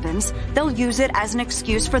that happens, they'll use it as an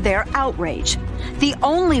excuse for their outrage. The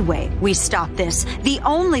only way we stop this, the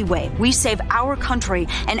only way we save our country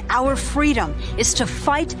and our freedom, is to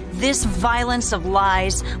fight this violence of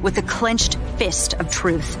lies with the clenched fist of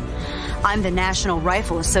truth. I'm the National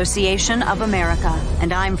Rifle Association of America,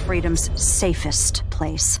 and I'm freedom's safest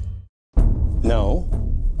place. No,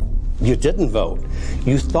 you didn't vote.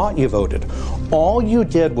 You thought you voted. All you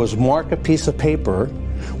did was mark a piece of paper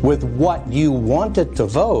with what you wanted to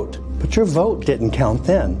vote, but your vote didn't count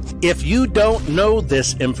then. If you don't know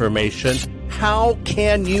this information, how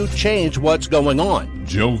can you change what's going on?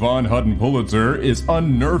 Jovan Hutton Pulitzer is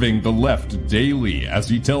unnerving the left daily as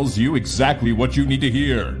he tells you exactly what you need to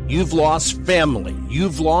hear. You've lost family.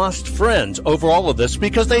 You've lost friends over all of this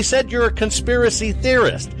because they said you're a conspiracy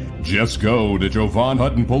theorist. Just go to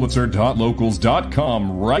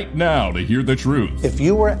JovanHuttonPulitzer.locals.com right now to hear the truth. If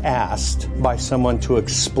you were asked by someone to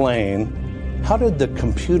explain how did the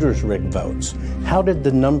computers rig votes, how did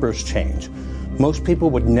the numbers change, most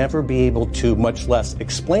people would never be able to, much less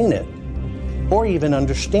explain it or even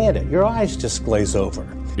understand it. Your eyes just glaze over.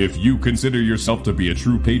 If you consider yourself to be a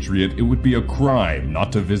true patriot, it would be a crime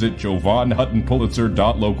not to visit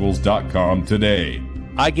JovanHuttonPulitzer.locals.com today.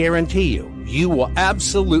 I guarantee you, you will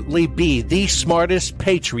absolutely be the smartest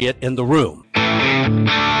patriot in the room.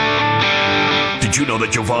 Did you know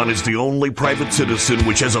that Jovan is the only private citizen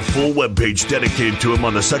which has a full webpage dedicated to him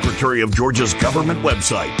on the Secretary of Georgia's government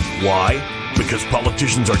website? Why? Because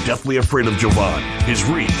politicians are deathly afraid of Jovan, his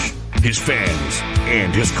reach, his fans,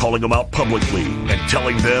 and his calling them out publicly and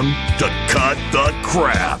telling them to cut the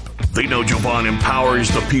crap. They know Jovan empowers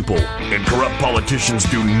the people, and corrupt politicians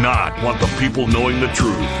do not want the people knowing the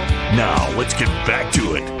truth. Now, let's get back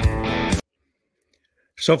to it.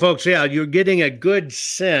 So, folks, yeah, you're getting a good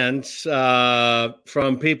sense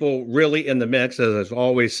from people really in the mix. As I've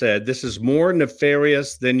always said, this is more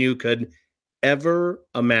nefarious than you could ever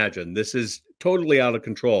imagine. This is totally out of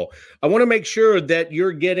control. I want to make sure that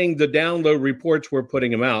you're getting the download reports. We're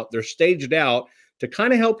putting them out. They're staged out to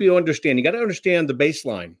kind of help you understand. You got to understand the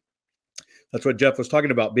baseline. That's what Jeff was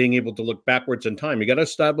talking about, being able to look backwards in time. You got to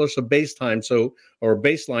establish a baseline so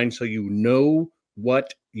you know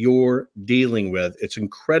what you're dealing with. It's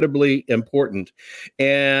incredibly important.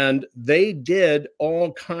 And they did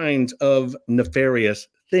all kinds of nefarious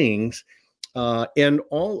things in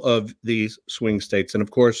all of these swing states. And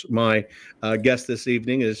of course, my guest this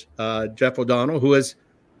evening is Jeff O'Donnell, who is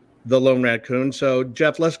the Lone Raccoon. So,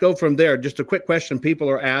 Jeff, let's go from there. Just a quick question people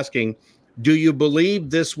are asking. Do you believe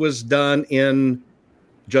this was done in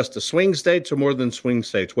just the swing states or more than swing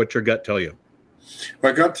states? What's your gut tell you?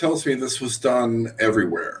 My gut tells me this was done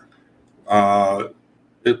everywhere. Let's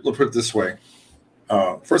put it this way.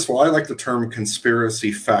 First of all, I like the term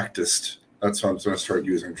conspiracy factist. That's what I'm going to start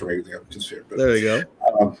using to make the conspiracy. There you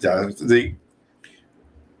go.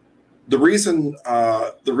 The reason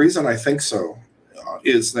I think so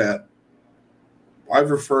is that I've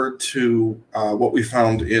referred to what we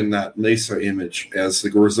found in that Mesa image as the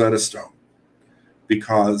Rosetta Stone,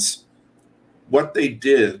 because what they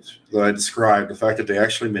did that I described, the fact that they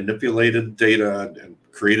actually manipulated data and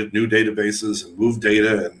created new databases and moved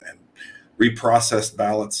data and reprocessed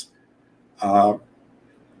ballots, that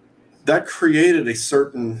created a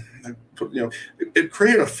certain, it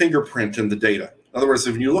created a fingerprint in the data. In other words,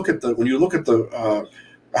 when you look at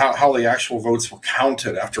how the actual votes were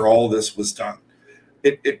counted after all this was done,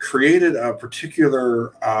 it created a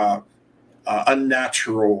particular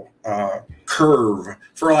unnatural curve,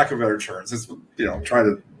 for lack of better terms. It's trying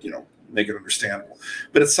to make it understandable,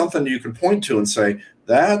 but it's something you can point to and say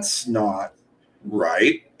that's not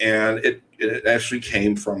right, and it actually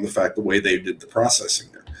came from the fact the way they did the processing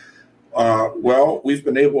there. Well, we've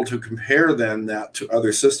been able to compare then that to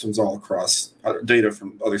other systems all across data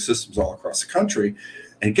from other systems all across the country,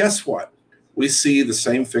 and guess what? We see the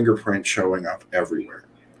same fingerprint showing up everywhere.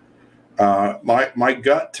 My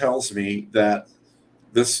gut tells me that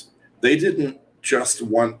they didn't just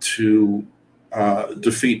want to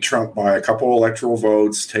defeat Trump by a couple electoral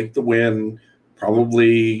votes, take the win.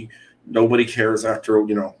 Probably nobody cares after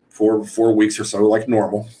 4 weeks or so, like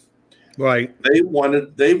normal. Right. They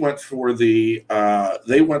went for the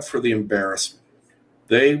embarrassment.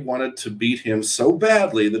 They wanted to beat him so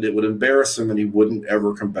badly that it would embarrass him and he wouldn't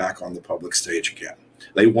ever come back on the public stage again.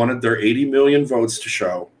 They wanted their 80 million votes to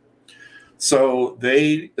show. So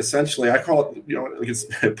they essentially, I call it, it's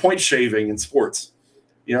point shaving in sports.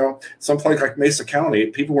 Some place like Mesa County,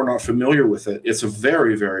 people were not familiar with it. It's a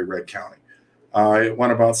very, very red county. It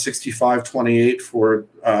went about 65-28 for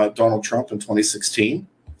Donald Trump in 2016.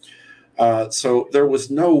 So there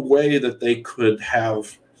was no way that they could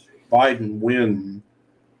have Biden win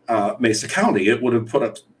Mesa County. It would have put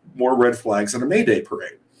up more red flags than a May Day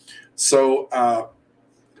parade. So,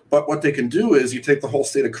 but what they can do is you take the whole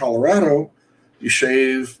state of Colorado, you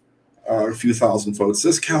shave a few thousand votes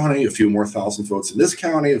this county, a few more thousand votes in this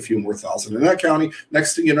county, a few more thousand in that county.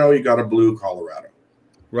 Next thing you know, you got a blue Colorado.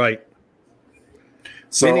 Right.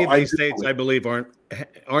 So many of these states, I believe,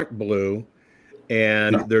 aren't blue.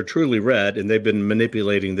 And they're truly red, and they've been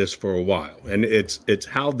manipulating this for a while. And it's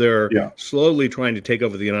how they're slowly trying to take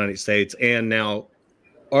over the United States and now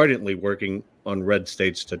ardently working on red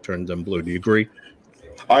states to turn them blue. Do you agree?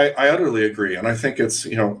 I utterly agree. And I think it's,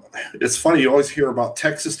 it's funny. You always hear about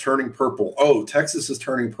Texas turning purple. Oh, Texas is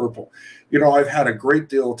turning purple. I've had a great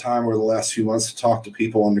deal of time over the last few months to talk to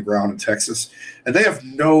people on the ground in Texas, and they have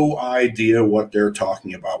no idea what they're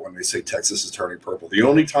talking about when they say Texas is turning purple. The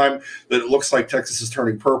only time that it looks like Texas is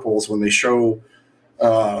turning purple is when they show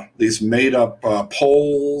these made up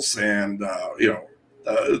polls and,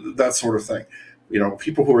 that sort of thing.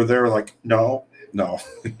 People who are there are like, no,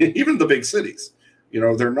 even the big cities.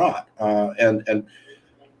 They're not. And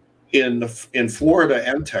in Florida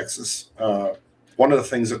and Texas, one of the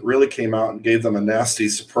things that really came out and gave them a nasty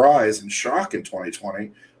surprise and shock in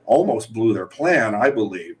 2020, almost blew their plan, I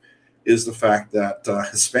believe, is the fact that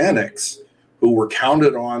Hispanics who were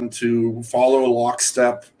counted on to follow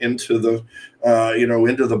lockstep into the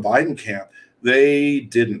Biden camp, they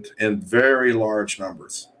didn't in very large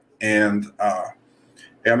numbers. And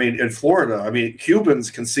in Florida,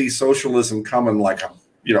 Cubans can see socialism coming like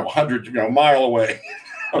 100 mile away.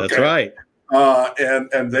 Okay? That's right.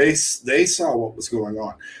 And they saw what was going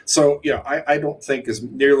on. So I don't think as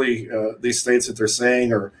nearly these states that they're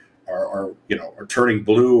saying are turning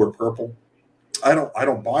blue or purple. I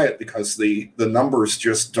don't buy it because the numbers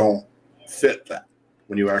just don't fit that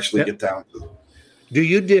when you actually get down to it. Do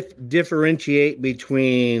you differentiate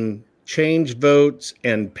between change votes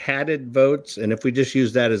and padded votes? And if we just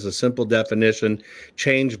use that as a simple definition,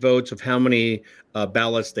 change votes of how many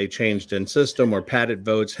ballots they changed in system, or padded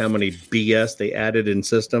votes, how many BS they added in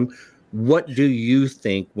system. What do you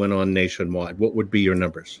think went on nationwide? What would be your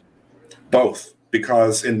numbers? Both,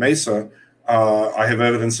 because in Mesa, I have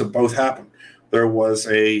evidence that both happened. There was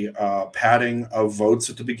a padding of votes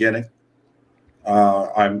at the beginning.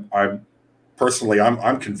 I'm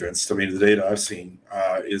convinced. The data I've seen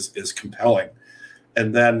is compelling.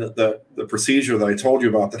 And then the procedure that I told you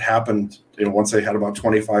about that happened, once they had about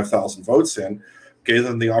 25,000 votes in, gave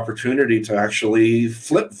them the opportunity to actually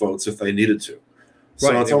flip votes if they needed to.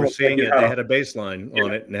 So right, they were seeing it. They had a baseline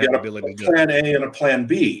on it and had the ability to do it. Plan A and a plan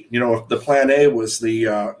B. If the plan A was the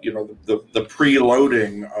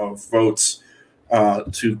preloading of votes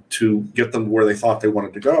to get them where they thought they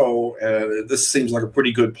wanted to go, and this seems like a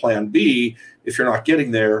pretty good plan B. If you're not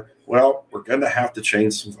getting there, well, we're going to have to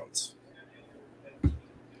change some votes.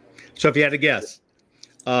 So if you had to guess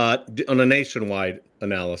on a nationwide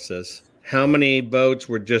analysis, how many votes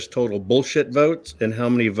were just total bullshit votes, and how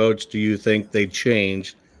many votes do you think they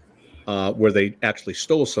changed where they actually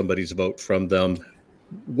stole somebody's vote from them?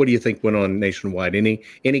 What do you think went on nationwide?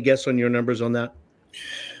 Any guess on your numbers on that?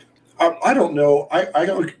 I don't know.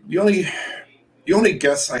 The only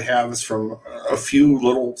guess I have is from a few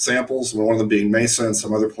little samples, one of them being Mesa and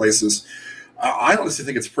some other places. I honestly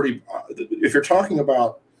think it's pretty. If you're talking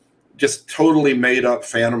about just totally made up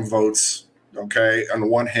phantom votes, okay, on the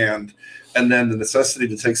one hand, and then the necessity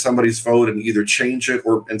to take somebody's vote and either change it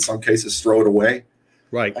or in some cases throw it away.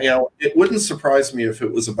 Right. It wouldn't surprise me if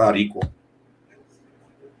it was about equal.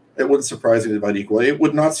 It wouldn't surprise me about equal. It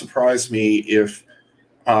would not surprise me if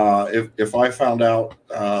I found out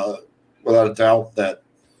without a doubt that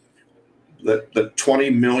 20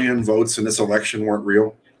 million votes in this election weren't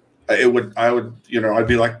real. I'd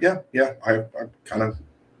be like, I kind of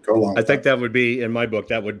go along. I think that would be, in my book,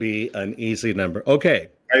 that would be an easy number. Okay.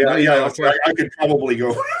 I could probably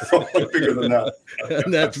go bigger than that.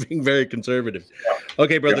 That's being very conservative.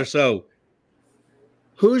 Okay, brother. Yeah. So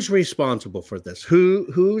who's responsible for this?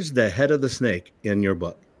 Who's the head of the snake in your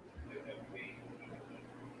book?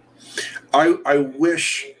 I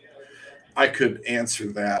wish I could answer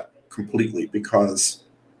that completely, because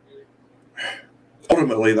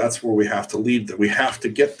ultimately that's where we have to lead. That we have to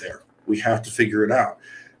get there. We have to figure it out.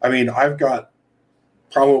 I've got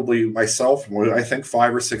probably myself, I think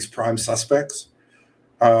 5 or 6 prime suspects,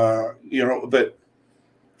 and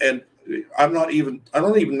I'm not even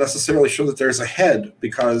necessarily sure that there's a head,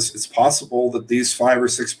 because it's possible that these 5 or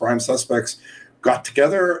 6 prime suspects got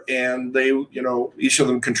together and they, each of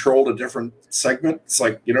them controlled a different segment. It's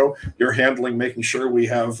like, you're handling making sure we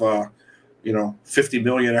have, 50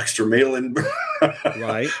 million extra mail-in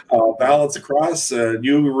right. ballots across.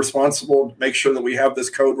 You were responsible to make sure that we have this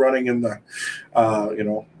code running in the,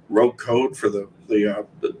 rogue code for the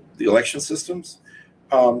election systems.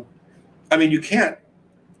 You can't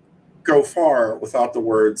go far without the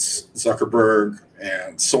words Zuckerberg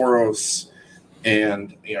and Soros,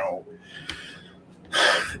 and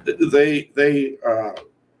they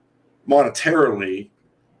monetarily,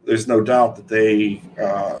 there's no doubt that they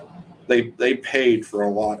paid for a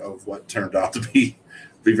lot of what turned out to be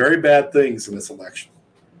very bad things in this election.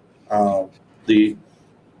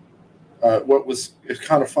 it's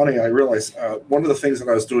kind of funny, I realized one of the things that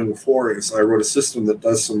I was doing before is I wrote a system that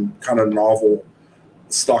does some kind of novel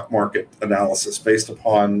stock market analysis based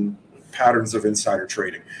upon patterns of insider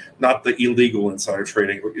trading, not the illegal insider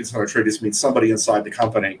trading. Insider trading means somebody inside the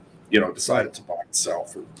company, decided to buy and sell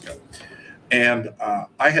for. And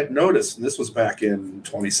I had noticed, and this was back in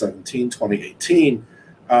 2017, 2018,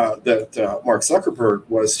 that Mark Zuckerberg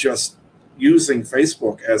was just using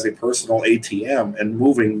Facebook as a personal ATM and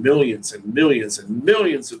moving millions and millions and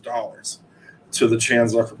millions of dollars to the Chan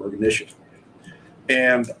Zuckerberg Initiative.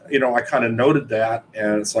 And, I kind of noted that,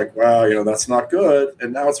 and it's like, wow, that's not good.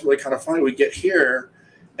 And now it's really kind of funny. We get here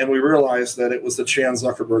and we realize that it was the Chan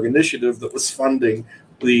Zuckerberg Initiative that was funding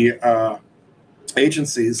the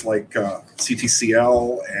agencies like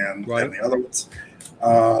CTCL and the other ones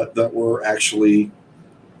that were actually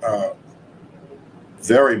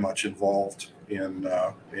very much involved in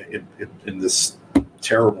this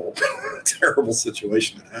terrible, terrible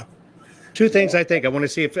situation that happened. Two things I think I want to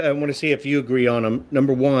see if you agree on them.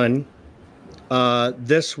 Number one,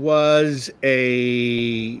 this was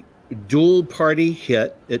a dual party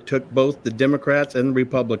hit. It took both the Democrats and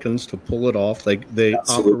Republicans to pull it off. They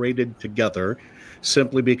operated together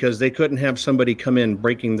simply because they couldn't have somebody come in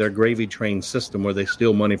breaking their gravy train system where they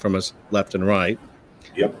steal money from us left and right.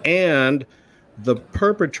 Yep. And the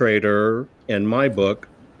perpetrator, in my book,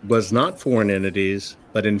 was not foreign entities,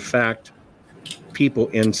 but in fact, people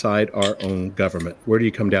inside our own government. Where do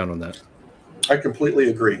you come down on that? I completely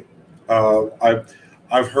agree.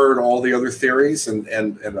 I've heard all the other theories, and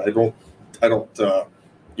I don't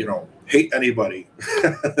hate anybody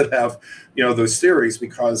that have those theories,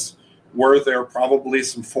 because were there probably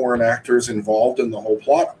some foreign actors involved in the whole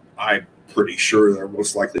plot? I'm pretty sure there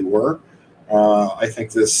most likely were. I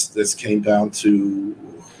think this came down to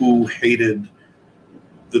who hated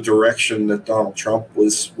the direction that Donald Trump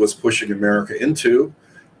was pushing America into,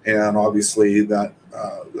 and obviously that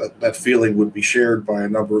feeling would be shared by a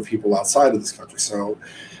number of people outside of this country. So,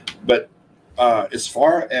 but as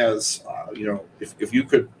far as if you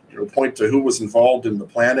could point to who was involved in the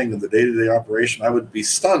planning and the day-to-day operation, I would be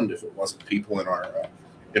stunned if it wasn't people in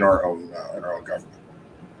our own government.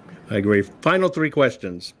 I agree. Final three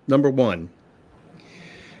questions. Number one,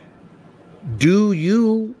 do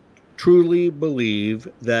you truly believe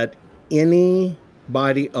that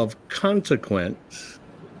anybody of consequence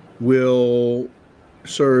will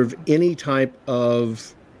serve any type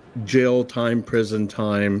of jail time, prison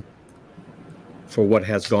time for what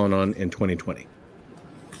has gone on in 2020?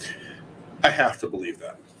 I have to believe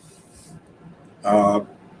that.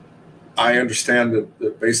 I understand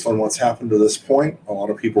that based on what's happened to this point, a lot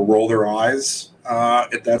of people roll their eyes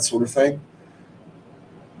at that sort of thing.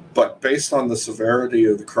 But based on the severity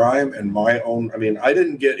of the crime and my own, I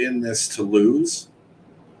didn't get in this to lose,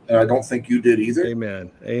 and I don't think you did either.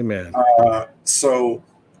 Amen. So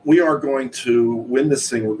we are going to win this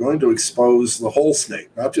thing. We're going to expose the whole snake,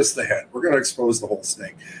 not just the head. We're going to expose the whole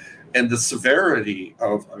snake. And the severity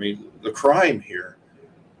of, the crime here,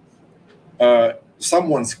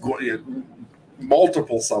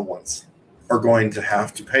 multiple someones are going to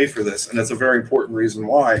have to pay for this. And it's a very important reason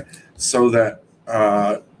why, so that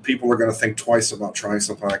people are going to think twice about trying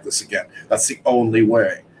something like this again. That's the only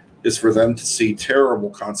way, is for them to see terrible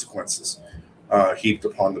consequences heaped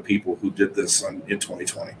upon the people who did this in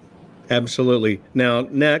 2020. Absolutely. Now,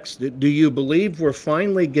 next, do you believe we're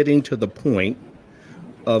finally getting to the point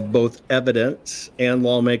of both evidence and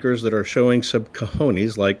lawmakers that are showing some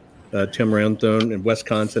cojones, like Tim Ramthun in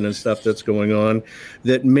Wisconsin and stuff that's going on,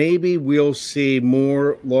 that maybe we'll see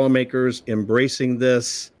more lawmakers embracing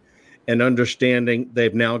this and understanding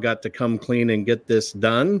they've now got to come clean and get this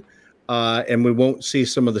done, and we won't see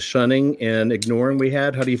some of the shunning and ignoring we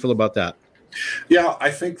had? How do you feel about that? Yeah,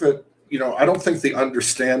 I think that, I don't think the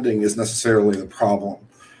understanding is necessarily the problem,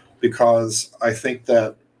 because I think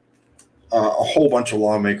that a whole bunch of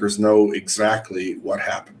lawmakers know exactly what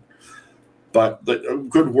happened. But the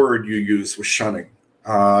good word you used was shunning.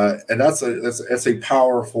 And that's a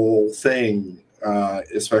powerful thing,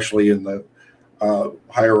 especially in the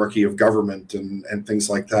hierarchy of government and things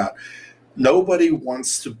like that. Nobody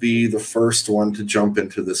wants to be the first one to jump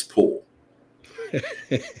into this pool.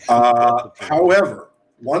 However,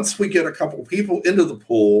 once we get a couple people into the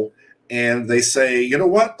pool and they say, you know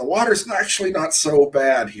what, the water's actually not so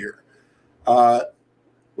bad here. I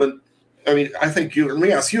think let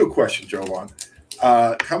me ask you a question, Jovan.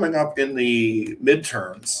 Coming up in the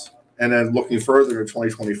midterms and then looking further to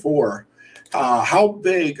 2024, how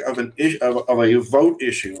big of a voter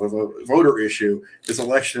issue is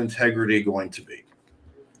election integrity going to be?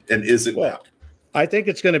 And is it now? I think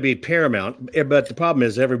it's going to be paramount, but the problem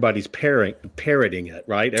is everybody's parroting it,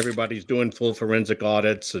 right? Everybody's doing full forensic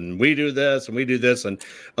audits, and we do this and we do this. And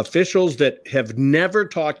officials that have never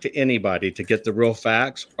talked to anybody to get the real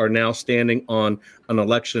facts are now standing on an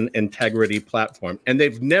election integrity platform, and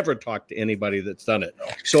they've never talked to anybody that's done it.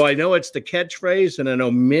 So I know it's the catchphrase, and I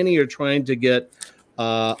know many are trying to get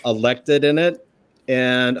elected in it.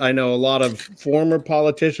 And I know a lot of former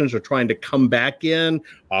politicians are trying to come back in.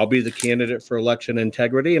 I'll be the candidate for election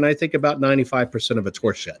integrity. And I think about 95% of it's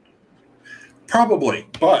horseshit. Probably.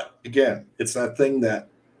 But again, it's that thing that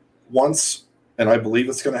once, and I believe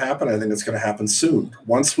it's going to happen, I think it's going to happen soon.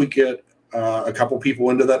 Once we get a couple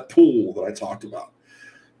people into that pool that I talked about,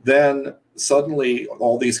 then suddenly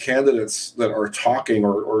all these candidates that are talking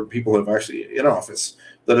or people who have actually in office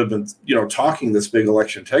that have been, talking this big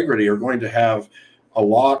election integrity are going to have a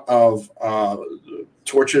lot of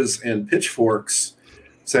torches and pitchforks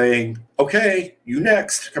saying, okay, you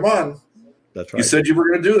next, come on. That's right. You said you were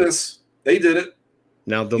going to do this. They did it.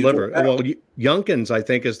 Now deliver. Well, Youngkins, I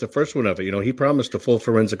think, is the first one of it. He promised a full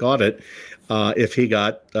forensic audit if he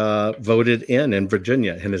got voted in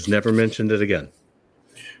Virginia and has never mentioned it again.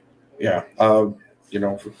 Yeah.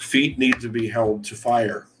 Feet need to be held to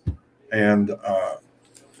fire. And,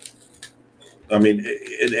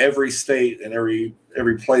 in every state and every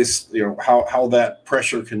place, how that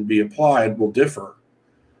pressure can be applied will differ,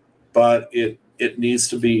 but it needs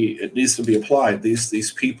to be applied.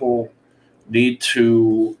 These people need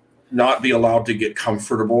to not be allowed to get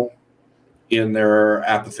comfortable in their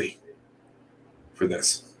apathy for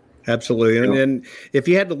this. Absolutely. And then if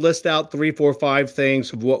you had to list out 3, 4, 5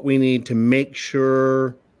 things of what we need to make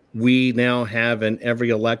sure we now have in every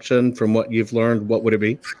election from what you've learned, what would it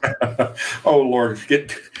be? Oh, Lord,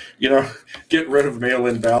 get rid of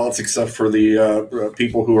mail-in ballots except for the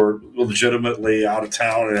people who are legitimately out of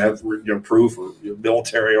town and have proof or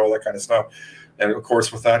military, all that kind of stuff. And of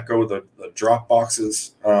course, with that go the drop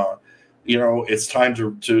boxes. It's time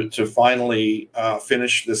to finally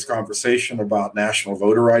finish this conversation about national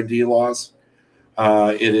voter ID laws.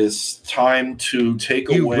 It is time to take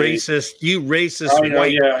away. You racist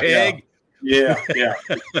white pig. Yeah.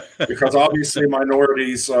 Because obviously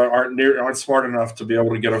minorities aren't smart enough to be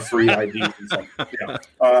able to get a free ID.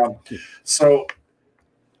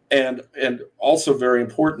 And also very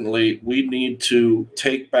importantly, we need to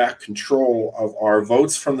take back control of our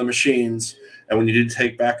votes from the machines, and we need to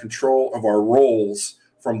take back control of our rolls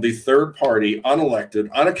from the third party,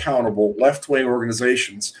 unelected, unaccountable left-wing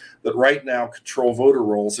organizations that right now control voter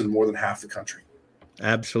rolls in more than half the country.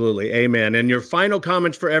 Absolutely. Amen. And your final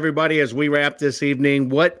comments for everybody as we wrap this evening,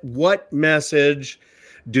 what message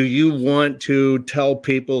do you want to tell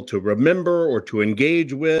people to remember or to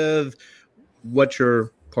engage with? What's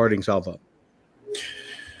your parting salve up?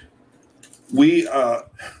 We,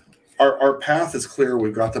 our path is clear.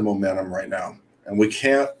 We've got the momentum right now, and we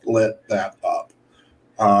can't let that up.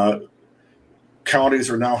 Counties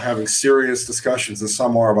are now having serious discussions, and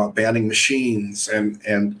some are about banning machines and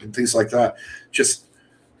things like that. Just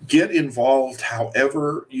get involved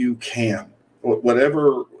however you can.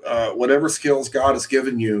 Whatever skills God has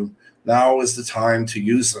given you, now is the time to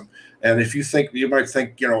use them. And if you might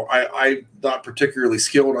think, I'm not particularly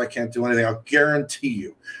skilled, I can't do anything. I'll guarantee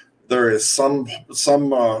you there is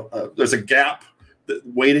there's a gap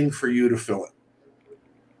waiting for you to fill it.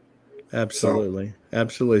 Absolutely.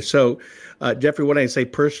 Absolutely. So, Jeffrey, what I say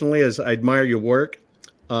personally is I admire your work.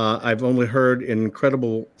 I've only heard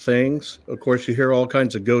incredible things. Of course, you hear all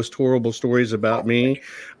kinds of ghost, horrible stories about me.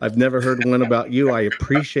 I've never heard one about you. I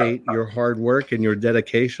appreciate your hard work and your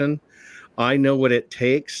dedication. I know what it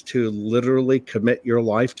takes to literally commit your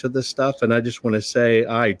life to this stuff. And I just want to say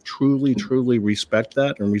I truly, truly respect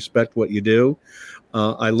that and respect what you do.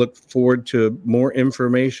 I look forward to more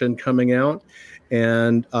information coming out.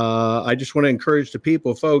 And I just want to encourage the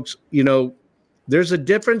people, folks, there's a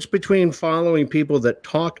difference between following people that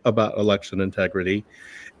talk about election integrity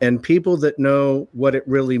and people that know what it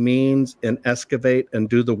really means and excavate and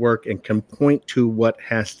do the work and can point to what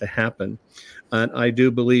has to happen. And I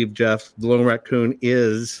do believe, Jeff, the Lone Raccoon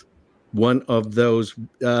is one of those,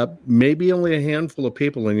 maybe only a handful of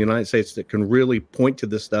people in the United States that can really point to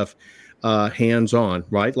this stuff hands-on,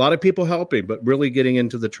 right? A lot of people helping, but really getting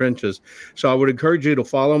into the trenches. So I would encourage you to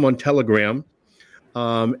follow him on Telegram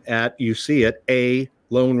you see it, a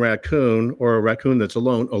lone raccoon, or a raccoon that's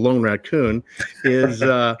alone, a lone raccoon is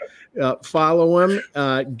follow him,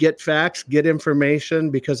 get facts, get information,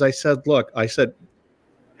 because I said,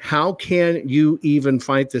 how can you even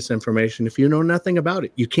fight this information if you know nothing about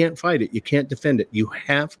it? You can't fight it. You can't defend it. You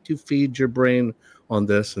have to feed your brain on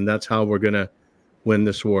this, and that's how we're going to win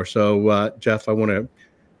this war. So, Jeff, I want to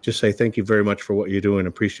just say thank you very much for what you're doing.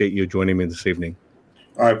 Appreciate you joining me this evening.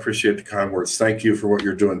 I appreciate the kind words. Thank you for what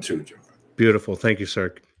you're doing too, Joe. Beautiful. Thank you,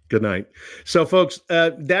 sir. Good night. So, folks,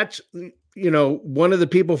 that's, one of the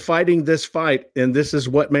people fighting this fight, and this is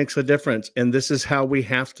what makes a difference. And this is how we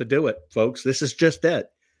have to do it, folks. This is just it.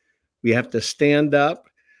 We have to stand up.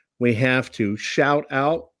 We have to shout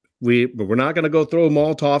out. We're not going to go throw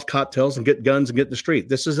Molotov cocktails and get guns and get in the street.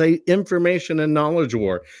 This is a information and knowledge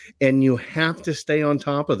war, and you have to stay on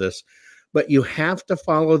top of this. But you have to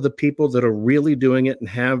follow the people that are really doing it and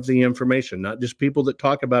have the information, not just people that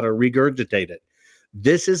talk about it or regurgitate it.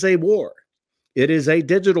 This is a war. It is a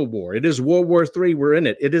digital war. It is World War III. We're in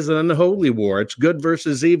it. It is an unholy war. It's good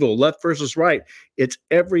versus evil, left versus right. It's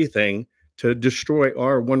everything to destroy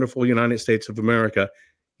our wonderful United States of America.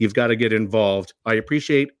 You've got to get involved. I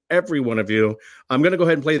appreciate every one of you. I'm going to go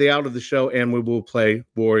ahead and play the out of the show, and we will play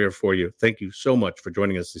Warrior for you. Thank you so much for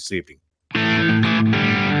joining us this evening.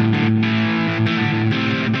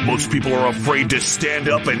 Most people are afraid to stand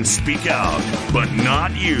up and speak out, but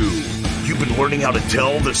not you. You've been learning how to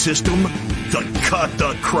tell the system to cut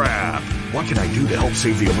the crap. What can I do to help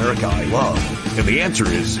save the America I love? And the answer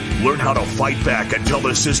is learn how to fight back and tell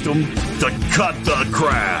the system to cut the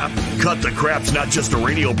crap. Cut the Crap's not just a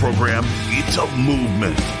radio program, it's a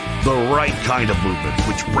movement. The right kind of movement,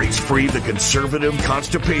 which breaks free the conservative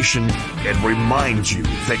constipation and reminds you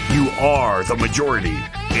that you are the majority.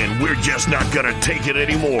 And we're just not going to take it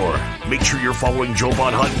anymore. Make sure you're following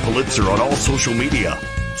Jovan Hunt and Pulitzer on all social media.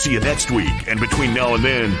 See you next week. And between now and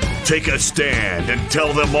then, take a stand and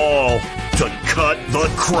tell them all to cut the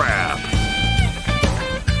crap.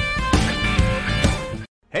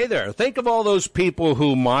 Hey there, think of all those people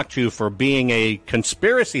who mocked you for being a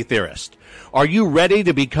conspiracy theorist. Are you ready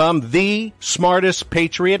to become the smartest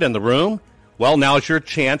patriot in the room? Well, now's your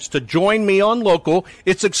chance to join me on Local.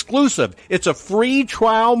 It's exclusive. It's a free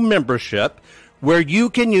trial membership where you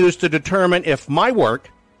can use to determine if my work,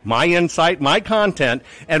 my insight, my content,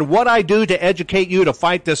 and what I do to educate you to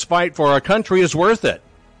fight this fight for our country is worth it.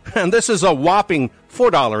 And this is a whopping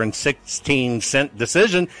 $4.16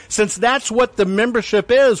 decision, since that's what the membership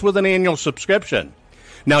is with an annual subscription.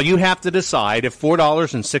 Now, you have to decide if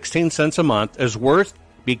 $4.16 a month is worth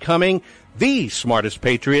becoming the smartest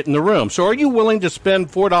patriot in the room. So are you willing to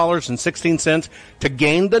spend $4.16 to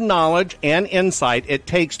gain the knowledge and insight it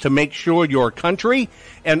takes to make sure your country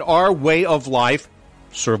and our way of life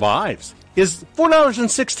survives? Is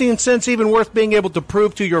 $4.16 even worth being able to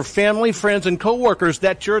prove to your family, friends, and coworkers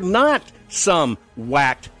that you're not some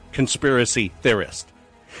whacked conspiracy theorist?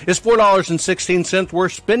 Is $4.16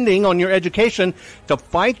 worth spending on your education to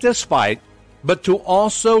fight this fight, but to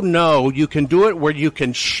also know you can do it where you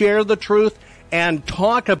can share the truth and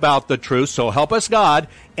talk about the truth, so help us God,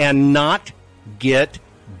 and not get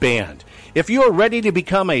banned? If you are ready to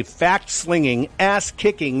become a fact-slinging,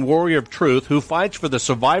 ass-kicking warrior of truth who fights for the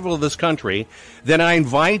survival of this country, then I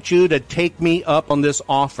invite you to take me up on this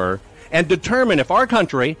offer and determine if our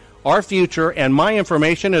country, our future, and my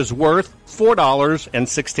information is worth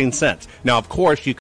 $4.16. Now, of course, you